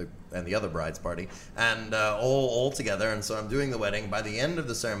the other bride's party, and all together. And so I'm doing the wedding. By the end of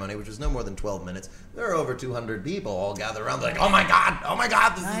the ceremony, which was no more than 12 minutes, there are over 200 people all gathered around. They're like, oh my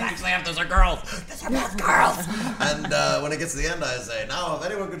god, this is actually those are girls. Those are both girls. And when it gets to the end, I say, now if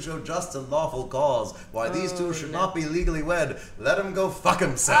anyone could show just and lawful cause why these two should not be legally wed, let him go fuck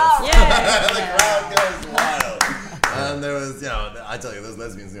himself. Oh, The crowd goes wild. And there was, I tell you, those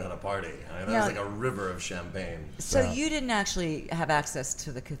lesbians knew how to party. I mean, there Yeah. was like a river of champagne. So you didn't actually have access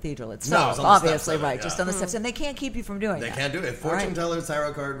to the cathedral No, itself, it was on the obviously, steps of it, right? yeah. Just on the steps, and they can't keep you from doing They that. can't do it. All Fortune right. tellers,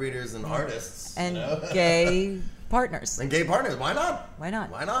 tarot card readers, and artists. And you know? gay partners. And gay partners. Why not? Why not?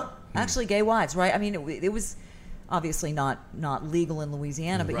 Why not? Actually, gay wives, right? I mean, it was obviously not legal in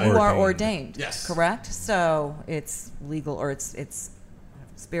Louisiana, but Right. you are Ordained. ordained, Yes. correct? So it's legal, or it's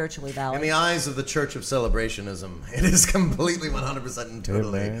spiritually valid. In the eyes of the Church of Celebrationism, it is completely 100% and Yeah,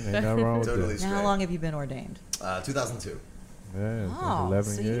 totally, man. Ain't nothing wrong with totally that. straight. Now, how long have you been ordained? 2002. Yeah, it's Oh,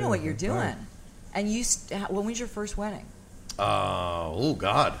 11 so years. you know what you're That's doing. right. And when was your first wedding? Oh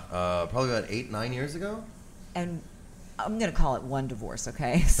God, probably about 8-9 years ago. And I'm going to call it one divorce,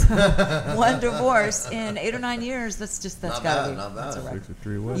 okay? So one divorce in 8 or 9 years. That's Not got to bad, be. not That's bad. a record.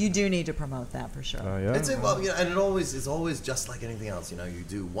 63 weeks. You do need to promote that for sure. Yeah. It's and it's always just like anything else. You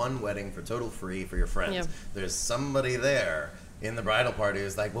do one wedding for total free for your friends. Yep. There's somebody there in the bridal party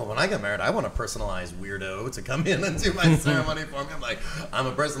who's like, well, when I get married, I want a personalized weirdo to come in and do my ceremony for me. I'm like, I'm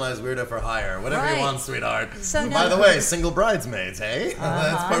a personalized weirdo for hire. Whatever Right. you want, sweetheart. So By now- the way, single bridesmaids, hey?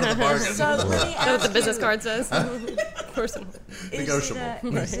 That's part of the bargain. So let me Is that what the ask business you, card says? Personal.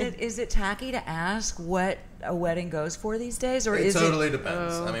 Negotiable. Is it tacky to ask what a wedding goes for these days, or It is totally it?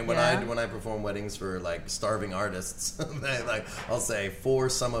 depends. I mean, when Yeah. I perform weddings for like starving artists, I'll say, for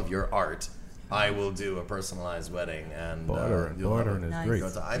some of your art, I will do a personalized wedding, and you'll love Bartering it. is Nice. great.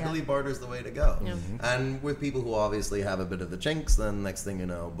 So I Yeah. believe barter's the way to go. Yeah. And with people who obviously have a bit of the chinks, then next thing you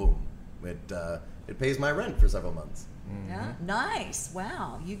know, boom, it pays my rent for several months. Yeah, nice.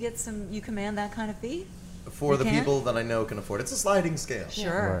 Wow, you command that kind of fee. For You the can? people that I know can afford. It's a sliding scale.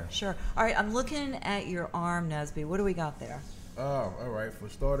 Sure, Right. sure. All right, I'm looking at your arm, Nesby. What do we got there? Oh, all right. For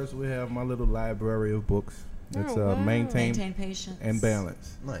starters, we have my little library of books. It's Oh, wow. maintain patience and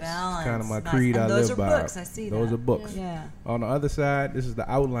balance. Nice. Balance. Kind of my Nice. creed. And I those live are by. books. I see Those that. are books. Yeah. On the other side, this is the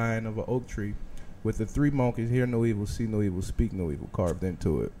outline of an oak tree with the 3 monkeys: hear no evil, see no evil, speak no evil, carved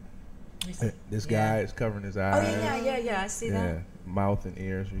into it. This guy is covering his eyes. Oh yeah. I see that. Mouth and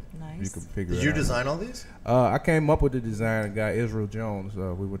ears. You Nice. can figure Did it you out. design all these? I came up with the design. A guy, Israel Jones.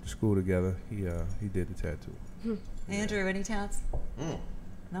 We went to school together. He did the tattoo. Andrew, any tats?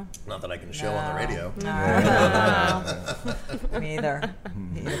 No. Not that I can show on the radio. No. Me either.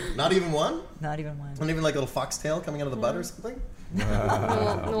 Not even one? Not even one. Not even like a little foxtail coming out of the butt or something?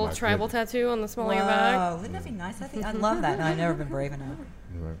 little tribal tattoo on the small of your back. Oh, wouldn't that be nice? I think I'd love that. No, I've never been brave enough.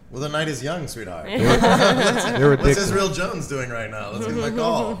 Well, the night is young, sweetheart. They're What's addictive. Israel Jones doing right now? Let's give him a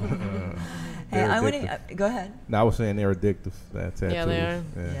call. Hey, I want addictive. to go ahead. No, I was saying they're addictive. That tattoo. Yeah, they are.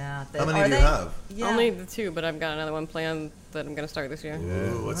 Yeah. How many do you have? Yeah. Only the 2, but I've got another one planned that I'm going to start this year.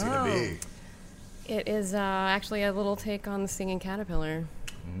 Ooh, what's it going to be? It is actually a little take on the singing caterpillar.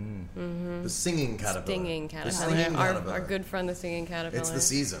 The singing caterpillar. Stinging The caterpillar. stinging Our caterpillar. good friend, the singing caterpillar. It's the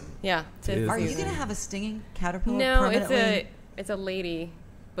season. Yeah. It is. Are you season. going to have a stinging caterpillar No, permanently? it's a lady,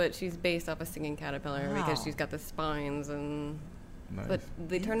 but she's based off a singing caterpillar because Wow. she's got the spines and. Nice. But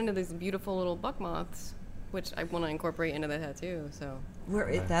they turn into these beautiful little buck moths, which I want to incorporate into the tattoo. So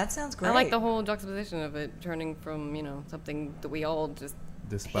That sounds great. I like the whole juxtaposition of it turning from something that we all just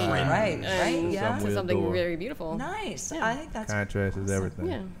Despise. Right, and yeah. to we'll something adore. very beautiful. Nice. Yeah. I think that's Contrast is everything.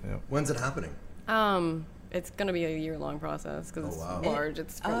 Yeah. Yep. When's it happening? It's gonna be a year-long process because Oh, wow. it's large.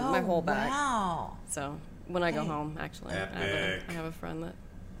 It's from my whole back. Wow. So when I go Hey. home, actually, Epic. I have a friend that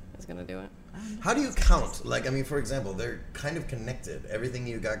is gonna do it. How do you count? Like, I mean, for example, they're kind of connected. Everything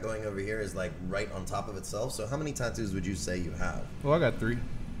you got going over here is like right on top of itself. So how many tattoos would you say you have? Well, I got 3.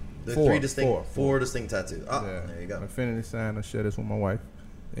 The Four. 3 distinct, Four. 4 distinct tattoos. Oh, Yeah. there you go. Infinity sign. I share this with my wife.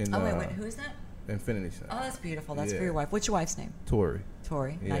 And, Oh, wait. Who is that? Infinity sign. Oh, that's beautiful. That's for Yeah. your wife. What's your wife's name? Tori.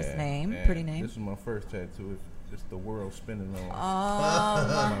 Tori. Yeah. Nice name. And Pretty name. This is my first tattoo. It's the world spinning on.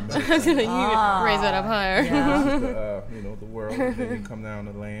 Oh, my middle You finger. raise that up higher. yeah. This is the, the world. And then you come down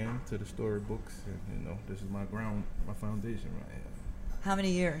the land to the storybooks, and this is my ground, my foundation right here. How many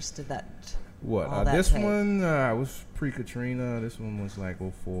years did that? What? all that This take? one was pre-Katrina. This one was like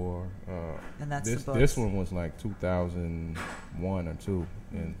 04. And that's this the books. this one was like 2001 or 2,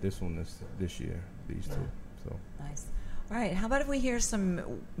 and this one is this year. These 2. So Nice. All right. How about if we hear some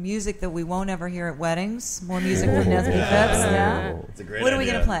music that we won't ever hear at weddings? More music from Nesby Phipps. Yeah. It's a great What are we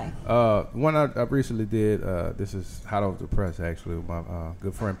idea. gonna play? One I recently did. This is hot off the press, actually. With my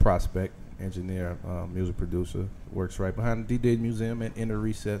good friend Prospect, engineer, music producer, works right behind the D-Day Museum at Inner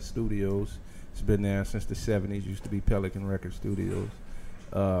Reset Studios. It's been there since the 70s. Used to be Pelican Record Studios.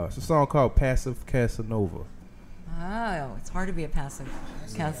 It's a song called "Passive Casanova." Oh, it's hard to be a passive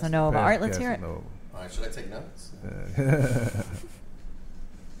Casanova. All right, let's hear it. Casanova. All right, should I take notes?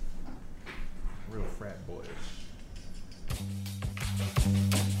 Real frat boys.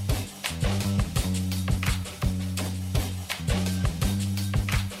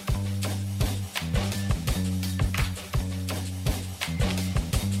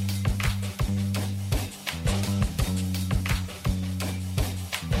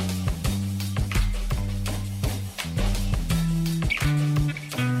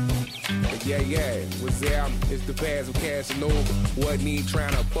 Yeah, was there, it's the pass of Casanova. Wasn't even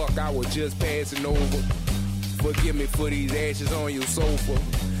trying to fuck, I was just passing over. Forgive me for these ashes on your sofa.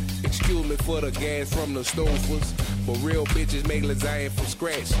 Excuse me for the gas from the stofers. But real bitches make lasagna from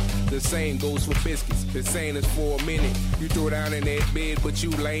scratch. The same goes for biscuits. Been saying this for a minute. You throw down in that bed, but you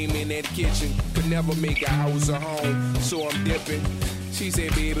lame in that kitchen. Could never make a house a home, so I'm dipping. She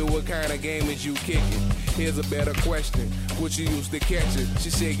said, baby, what kind of game is you kicking? Here's a better question. What you used to catch it? She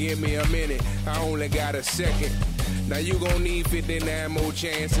said, give me a minute. I only got a second. Now you gon' need 59 more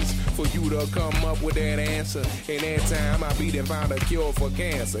chances for you to come up with that answer. And that time I beat and found a cure for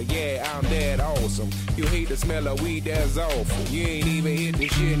cancer. Yeah, I'm that awesome. You hate the smell of weed, that's awful. You ain't even hit the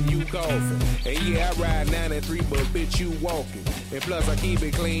shit and you coughing. And yeah, I ride 93, but bitch, you walking. And plus I keep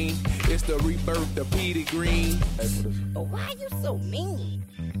it clean. It's the rebirth of Petey Green. But why you so mean?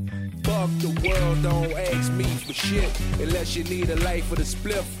 Fuck the world, don't ask me for shit unless you need a life for the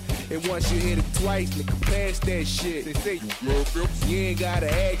spliff. And once you hit it twice, nigga, pass that shit. They say you ain't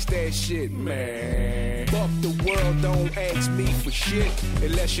gotta ask that shit, man. Fuck the world, don't ask me for shit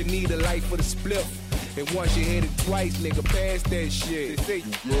unless you need a life for the spliff. And once you hit it twice, nigga, pass that shit. They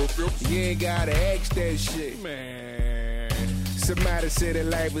say you ain't gotta ask that shit, man. Somebody said that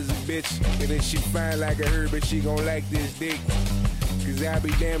life is a bitch, and then she fine like a herb, but she gon' like this dick. Cause I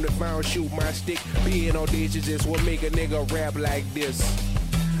be damned if I don't shoot my stick. Being audacious is what make a nigga rap like this.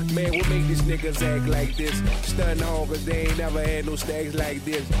 Man, what make these niggas act like this? Stunning home cause they ain't never had no stacks like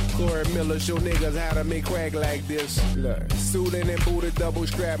this. Corey Miller show niggas how to make crack like this. Look, suited and booted, double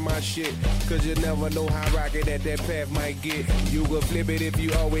strap my shit. Cause you never know how rocket that path might get. You will flip it if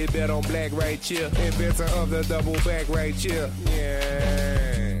you always bet on black right here. Inventor of the double back right here.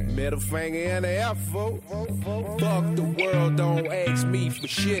 Yeah. Middle finger in the F, folk. Fuck the world, don't ask me for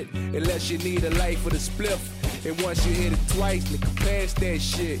shit. Unless you need a life for the spliff. And once you hit it twice, nigga, pass that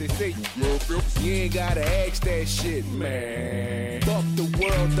shit. They say you ain't gotta ask that shit, man. Fuck the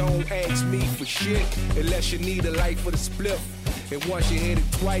world, don't ask me for shit. Unless you need a life for the spliff. And once you hit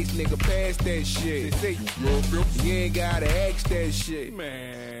it twice, nigga, pass that shit. They say you ain't gotta ask that shit,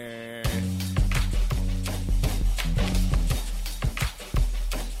 man.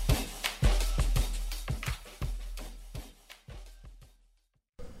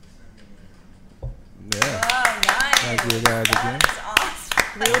 Thank you guys again.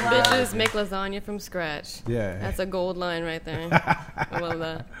 Real bitches make lasagna from scratch. Yeah. That's a gold line right there. I love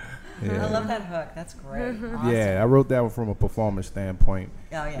that. Yeah. I love that hook. That's great. Awesome. Yeah, I wrote that one from a performance standpoint.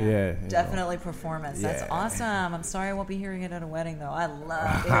 Oh, yeah. Yeah. Definitely performance. That's Yeah. awesome. I'm sorry I won't be hearing it at a wedding, though. I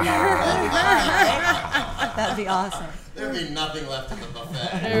love being there. That'd be awesome. There'd be nothing left in the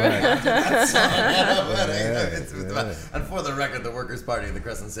buffet. Right. And for the record, the Workers' Party of the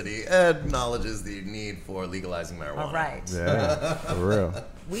Crescent City acknowledges the need for legalizing marijuana. All right. Yeah, for real.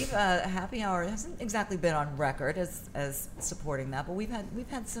 We've Happy Hour hasn't exactly been on record as supporting that, but we've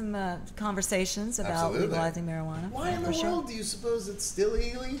had some conversations about Absolutely. legalizing marijuana. Why in for the sure. world do you suppose it's still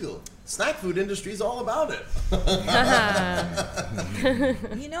illegal? Snack food industry is all about it.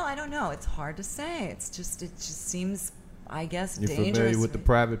 You know, I don't know. It's hard to say. It just seems, I guess, You dangerous. familiar with the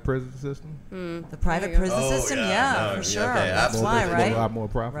private prison system? The private prison system? Yeah, for sure. okay, That's absolutely. why, It's right? a lot more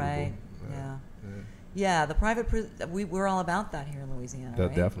profitable. Right. Yeah, the private prison. We're all about that here in Louisiana. That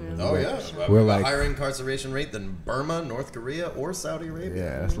right? definitely. Oh yeah, We're we're like- higher incarceration rate than Burma, North Korea, or Saudi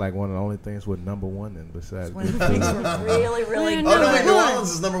Arabia. Yeah, it's like one of the only things we're number one in besides. One of the things we're really, really Oh good no, wait, at. New Orleans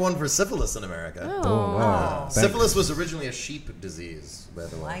is number one for syphilis in America. Oh, wow. Thank Syphilis was originally a sheep disease, by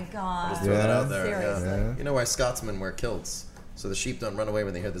the way. My God. Just throw that out there. Seriously. Yeah. You know why Scotsmen wear kilts? So the sheep don't run away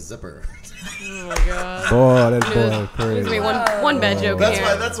when they hear the zipper. Oh my god. Boy, that boy There's crazy. me one bad joke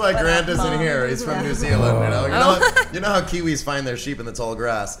here. That's why Grant isn't here. He's from New Zealand. You know how Kiwis find their sheep in the tall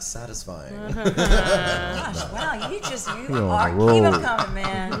grass? Satisfying. Gosh, wow, you on are a keep roll. them coming,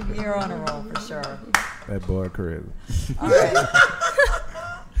 man. You're on a roll for sure. That boy crazy. All right.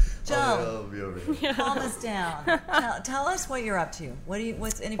 Joe, I'll be over here. calm us down. Tell us what you're up to.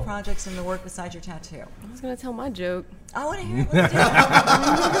 What's any projects in the work besides your tattoo? I was gonna tell my joke. I want to hear it. Let's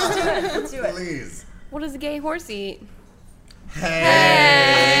do it. Let's do it. Please. What does a gay horse eat?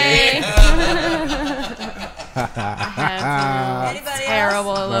 Hey. Anybody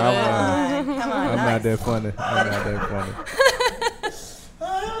Terrible. I else? love it. Come on, I'm nice. not that funny. I'm not that funny.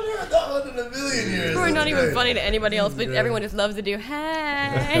 I haven't heard that one in a million years. We're not That's even great. funny to anybody else, but everyone just loves to do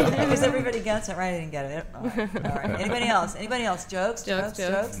hey. Because everybody gets it right. I didn't get it. All right. Anybody else? Anybody else? Jokes? Jokes.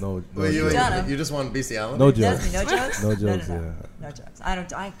 No, Wait, jokes. Done. you just want BC Allen? No jokes. Desmond, no jokes? No jokes, No. yeah. No jokes.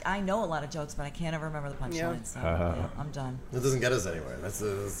 I know a lot of jokes, but I can't ever remember the punchlines. So, yeah, I'm done. That doesn't get us anywhere. That's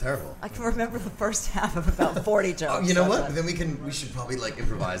terrible. I can remember the first half of about 40 jokes. Oh, you know That's what? it. Then we should probably like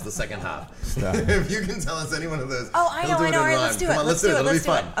improvise the second half. Stop. If you can tell us any one of those. Oh, I know. he'll do it All in right, rhyme. let's do Come it. on, Let's do it. It'll Let's be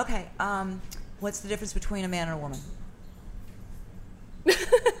do fun. it. Okay. What's the difference between a man and a woman?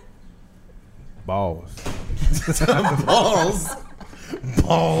 Balls.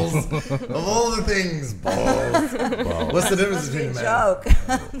 Balls. Of all the things, balls. What's the difference Must be between a a man? joke.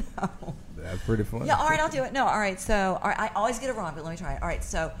 No. That's pretty funny. Yeah, all right, I'll do it. No, all right, so all right, I always get it wrong, but let me try it. All right,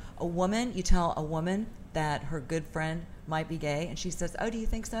 so a woman, you tell a woman that her good friend might be gay, and she says, oh, do you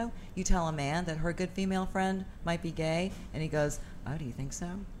think so? You tell a man that her good female friend might be gay, and he goes, oh, do you think so?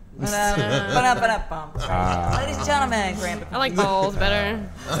 Ladies and gentlemen, Grant. I like balls better.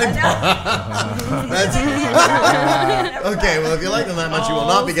 Okay, well, if you like them that much, you will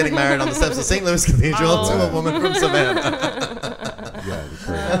not be getting married on the steps of St. Louis Cathedral to a woman from Savannah. Yeah, it's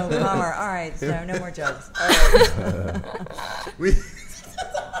crazy. Oh, bummer. All right, so no more jokes.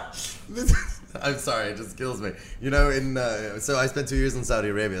 I'm sorry, it just kills me. You know, so I spent 2 years in Saudi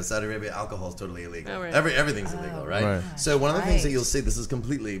Arabia. Saudi Arabia, alcohol is totally illegal. Oh, right. Everything's illegal, right? Right. So one of the things that Right. you'll see, this is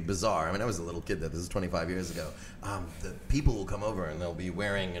completely bizarre. I mean, I was a little kid then. This is 25 years ago. The people will come over and they'll be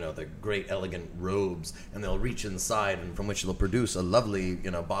wearing, the great elegant robes, and they'll reach inside, and from which they'll produce a lovely,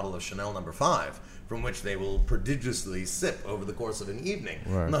 bottle of Chanel No. 5. From which they will prodigiously sip over the course of an evening.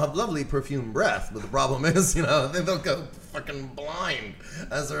 Right. And they'll have lovely perfumed breath, but the problem is, they'll go fucking blind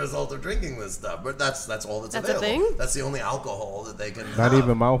as a result of drinking this stuff. stuff, but that's all that's That's a available. thing? That's the only alcohol that they can. Not have.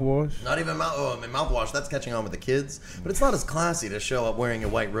 even mouthwash. Not even mouthwash. That's catching on with the kids, but it's not as classy to show up wearing your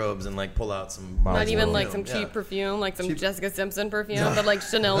white robes and like pull out some. Not Not even perfume. like some Yeah. cheap perfume, like some Cheap- Jessica Simpson perfume, but like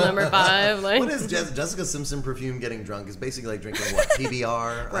Chanel No. 5. Like, What is Jessica Simpson perfume getting drunk is basically like drinking what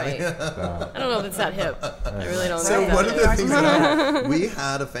PBR. Right. I don't know if it's that hip. I really don't So know. one of the things that we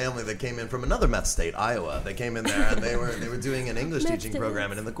had a family that came in from another meth state, Iowa. They came in there and they were doing an English teaching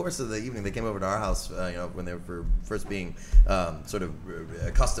program, and in the course of the evening, they came over to our house. When they were first being sort of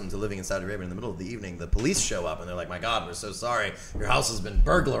accustomed to living in Saudi Arabia. In the middle of the evening, the police show up and they're like, "My God, we're so sorry. Your house has been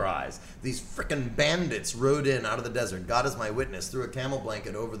burglarized." These frickin' bandits rode in out of the desert. God is my witness. Threw a camel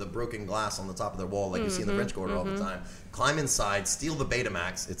blanket over the broken glass on the top of their wall, like you see in the French Quarter all the time. Climb inside, steal the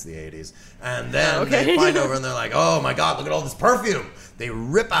Betamax. It's the 80s. And then they find over and they're like, "Oh my God, look at all this perfume." They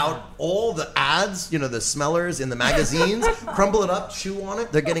rip out all the ads, the smellers in the magazines, crumble it up, chew on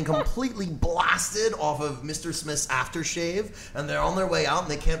it. They're getting completely blasted off of Mr. Smith's aftershave, and they're on their way out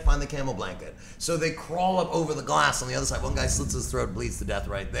and they can't find the camel blanket. So they crawl up over the glass on the other side. One guy slits his throat, bleeds to death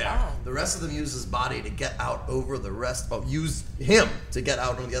right there. Oh. The rest of them use his body to get out over the rest, use him to get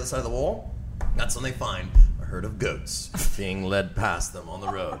out on the other side of the wall. That's when they find a herd of goats being led past them on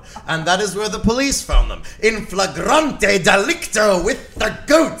the road. And that is where the police found them. In flagrante delicto with the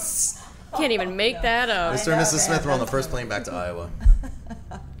goats. Can't even make that up. Mr. and Mrs. Smith were on the first plane back to Iowa.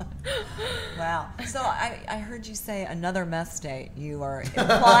 Wow. So I heard you say another meth state. You are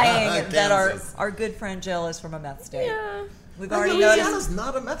implying that Kansas. our good friend Jill is from a meth state. Yeah. We've already Louisiana's noticed.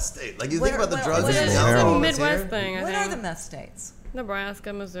 not a meth state. Like, you What think are- about the what- drugs what and is- the It's a alcohol that's Midwest here. thing, I What are the think. meth states?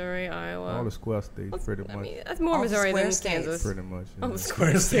 Nebraska, Missouri, Iowa. All the square states, pretty I much. mean, that's more All the Missouri square than states. Kansas. Pretty much. All yeah. the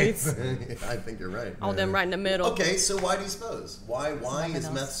square states. I think you're right. All them right in the middle. Okay, so why do you suppose? Why nothing is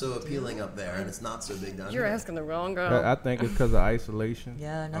else meth so appealing up there and it's not so big down You're here? asking the wrong girl. I think it's because of isolation.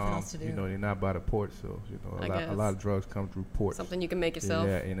 Yeah, nothing else to do. They're not by the port, so I a guess. lot of drugs come through ports. Something you can make yourself.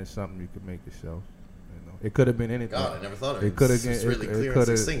 Yeah, and it's something you can make yourself. It could have been anything. God, I never thought of It it. could It's have. it's really clear and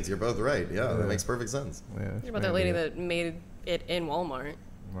succinct. You're both right. Yeah, that makes perfect sense. Yeah, You're about that lady that made it in Walmart.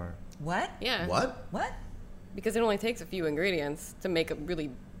 Right. What? Yeah. What? What? Because it only takes a few ingredients to make a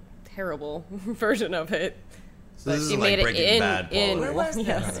really terrible version of it. So But this she is made like it Breaking in. Bad quality. Where was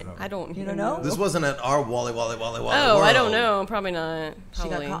Yeah, this? I don't. You even don't know? This wasn't at our Wally Wally Oh, world. I don't know. Probably not. She got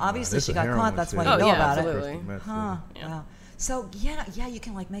Probably. caught. Obviously, This she is got heroin caught. That's why shit. you Oh, know yeah, about absolutely. it. Huh. Yeah. Wow. So yeah, you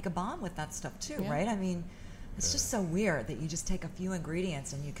can like make a bomb with that stuff too, Yeah. right? I mean, it's just so weird that you just take a few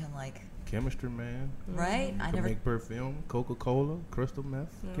ingredients and you can like, Chemistry, man. right? I To never. make perfume, Coca-Cola, crystal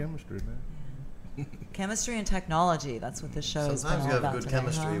meth, chemistry, man. Chemistry and technology. That's what this show is Sometimes all you have about good today,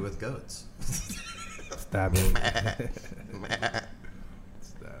 chemistry huh? with goats. Stop it.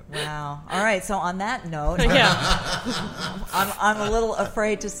 Stop. Wow. All right. So on that note, Yeah. I'm a little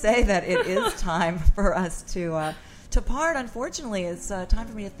afraid to say that it is time for us to part. Unfortunately, it's time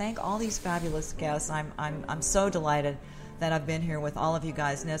for me to thank all these fabulous guests. I'm so delighted that I've been here with all of you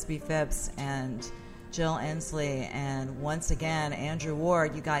guys, Nesby Phipps and Jill Ensley, and once again Andrew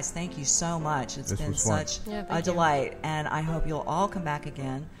Ward. You guys, thank you so much. It's This been was fun. such Yeah, a thank you. delight, and I hope you'll all come back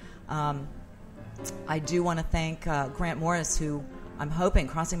again. I do want to thank Grant Morris, who I'm hoping,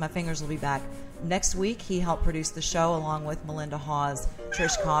 crossing my fingers, will be back next week. He helped produce the show along with Melinda Hawes,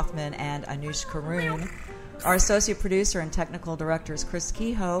 Trish Kaufman, and Anush Karoon. Our associate producer and technical director is Chris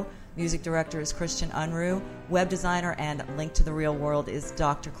Kehoe. Music director is Christian Unruh. Web designer and Link to the Real World is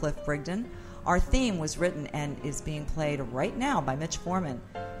Dr. Cliff Brigden. Our theme was written and is being played right now by Mitch Foreman.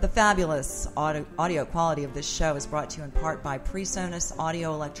 The fabulous audio quality of this show is brought to you in part by PreSonus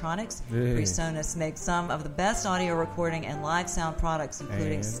Audio Electronics. Yeah. PreSonus makes some of the best audio recording and live sound products,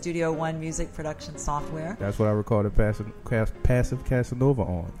 including And- Studio One music production software. That's what I recorded Passive Casanova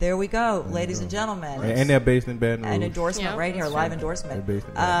on. There we go, ladies and gentlemen. And they're based in Baton Rouge. An endorsement Yeah, right here, that's live true. endorsement. They're based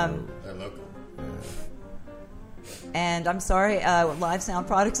in Baton Rouge. They're local. And I'm sorry, live sound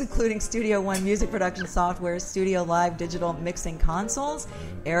products including Studio One music production software, Studio Live digital mixing consoles,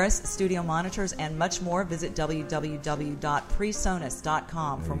 Eris studio monitors, and much more. Visit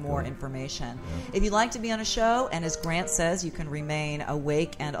www.presonus.com for more information. If you'd like to be on a show, and as Grant says, you can remain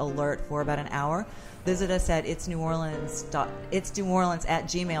awake and alert for about an hour, visit us at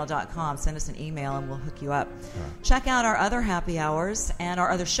itsneworleans@gmail.com. Send us an email and we'll hook you up. Check out our other happy hours and our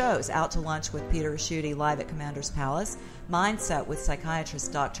other shows. Out to Lunch with Peter Raschuti live at Commander's Palace, Mindset with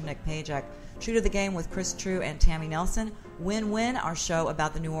psychiatrist Dr. Nick Pajak, True to the Game with Chris True and Tammy Nelson, Win-Win, our show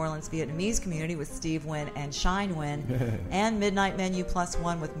about the New Orleans Vietnamese community with Steve Wynn and Shine Wynn, and Midnight Menu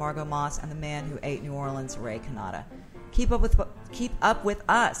 +1 with Margot Moss and the man who ate New Orleans, Ray Kanata. Keep up with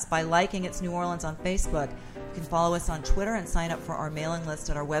us by liking It's New Orleans on Facebook. You can follow us on Twitter and sign up for our mailing list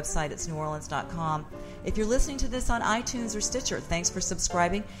at our website. It's neworleans.com. If you're listening to this on iTunes or Stitcher, thanks for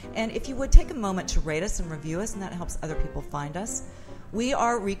subscribing. And if you would take a moment to rate us and review us, and that helps other people find us. We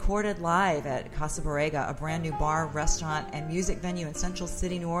are recorded live at Casa Borrega, a brand new bar, restaurant, and music venue in Central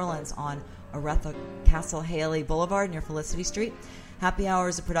City, New Orleans on Aretha Castle Haley Boulevard near Felicity Street. Happy Hour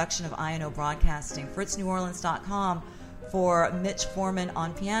is a production of INO Broadcasting. FritzNewOrleans.com. For Mitch Foreman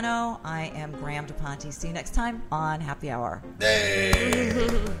on piano, I am Graham DePonte. See you next time on Happy Hour.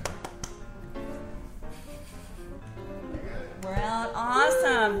 Hey.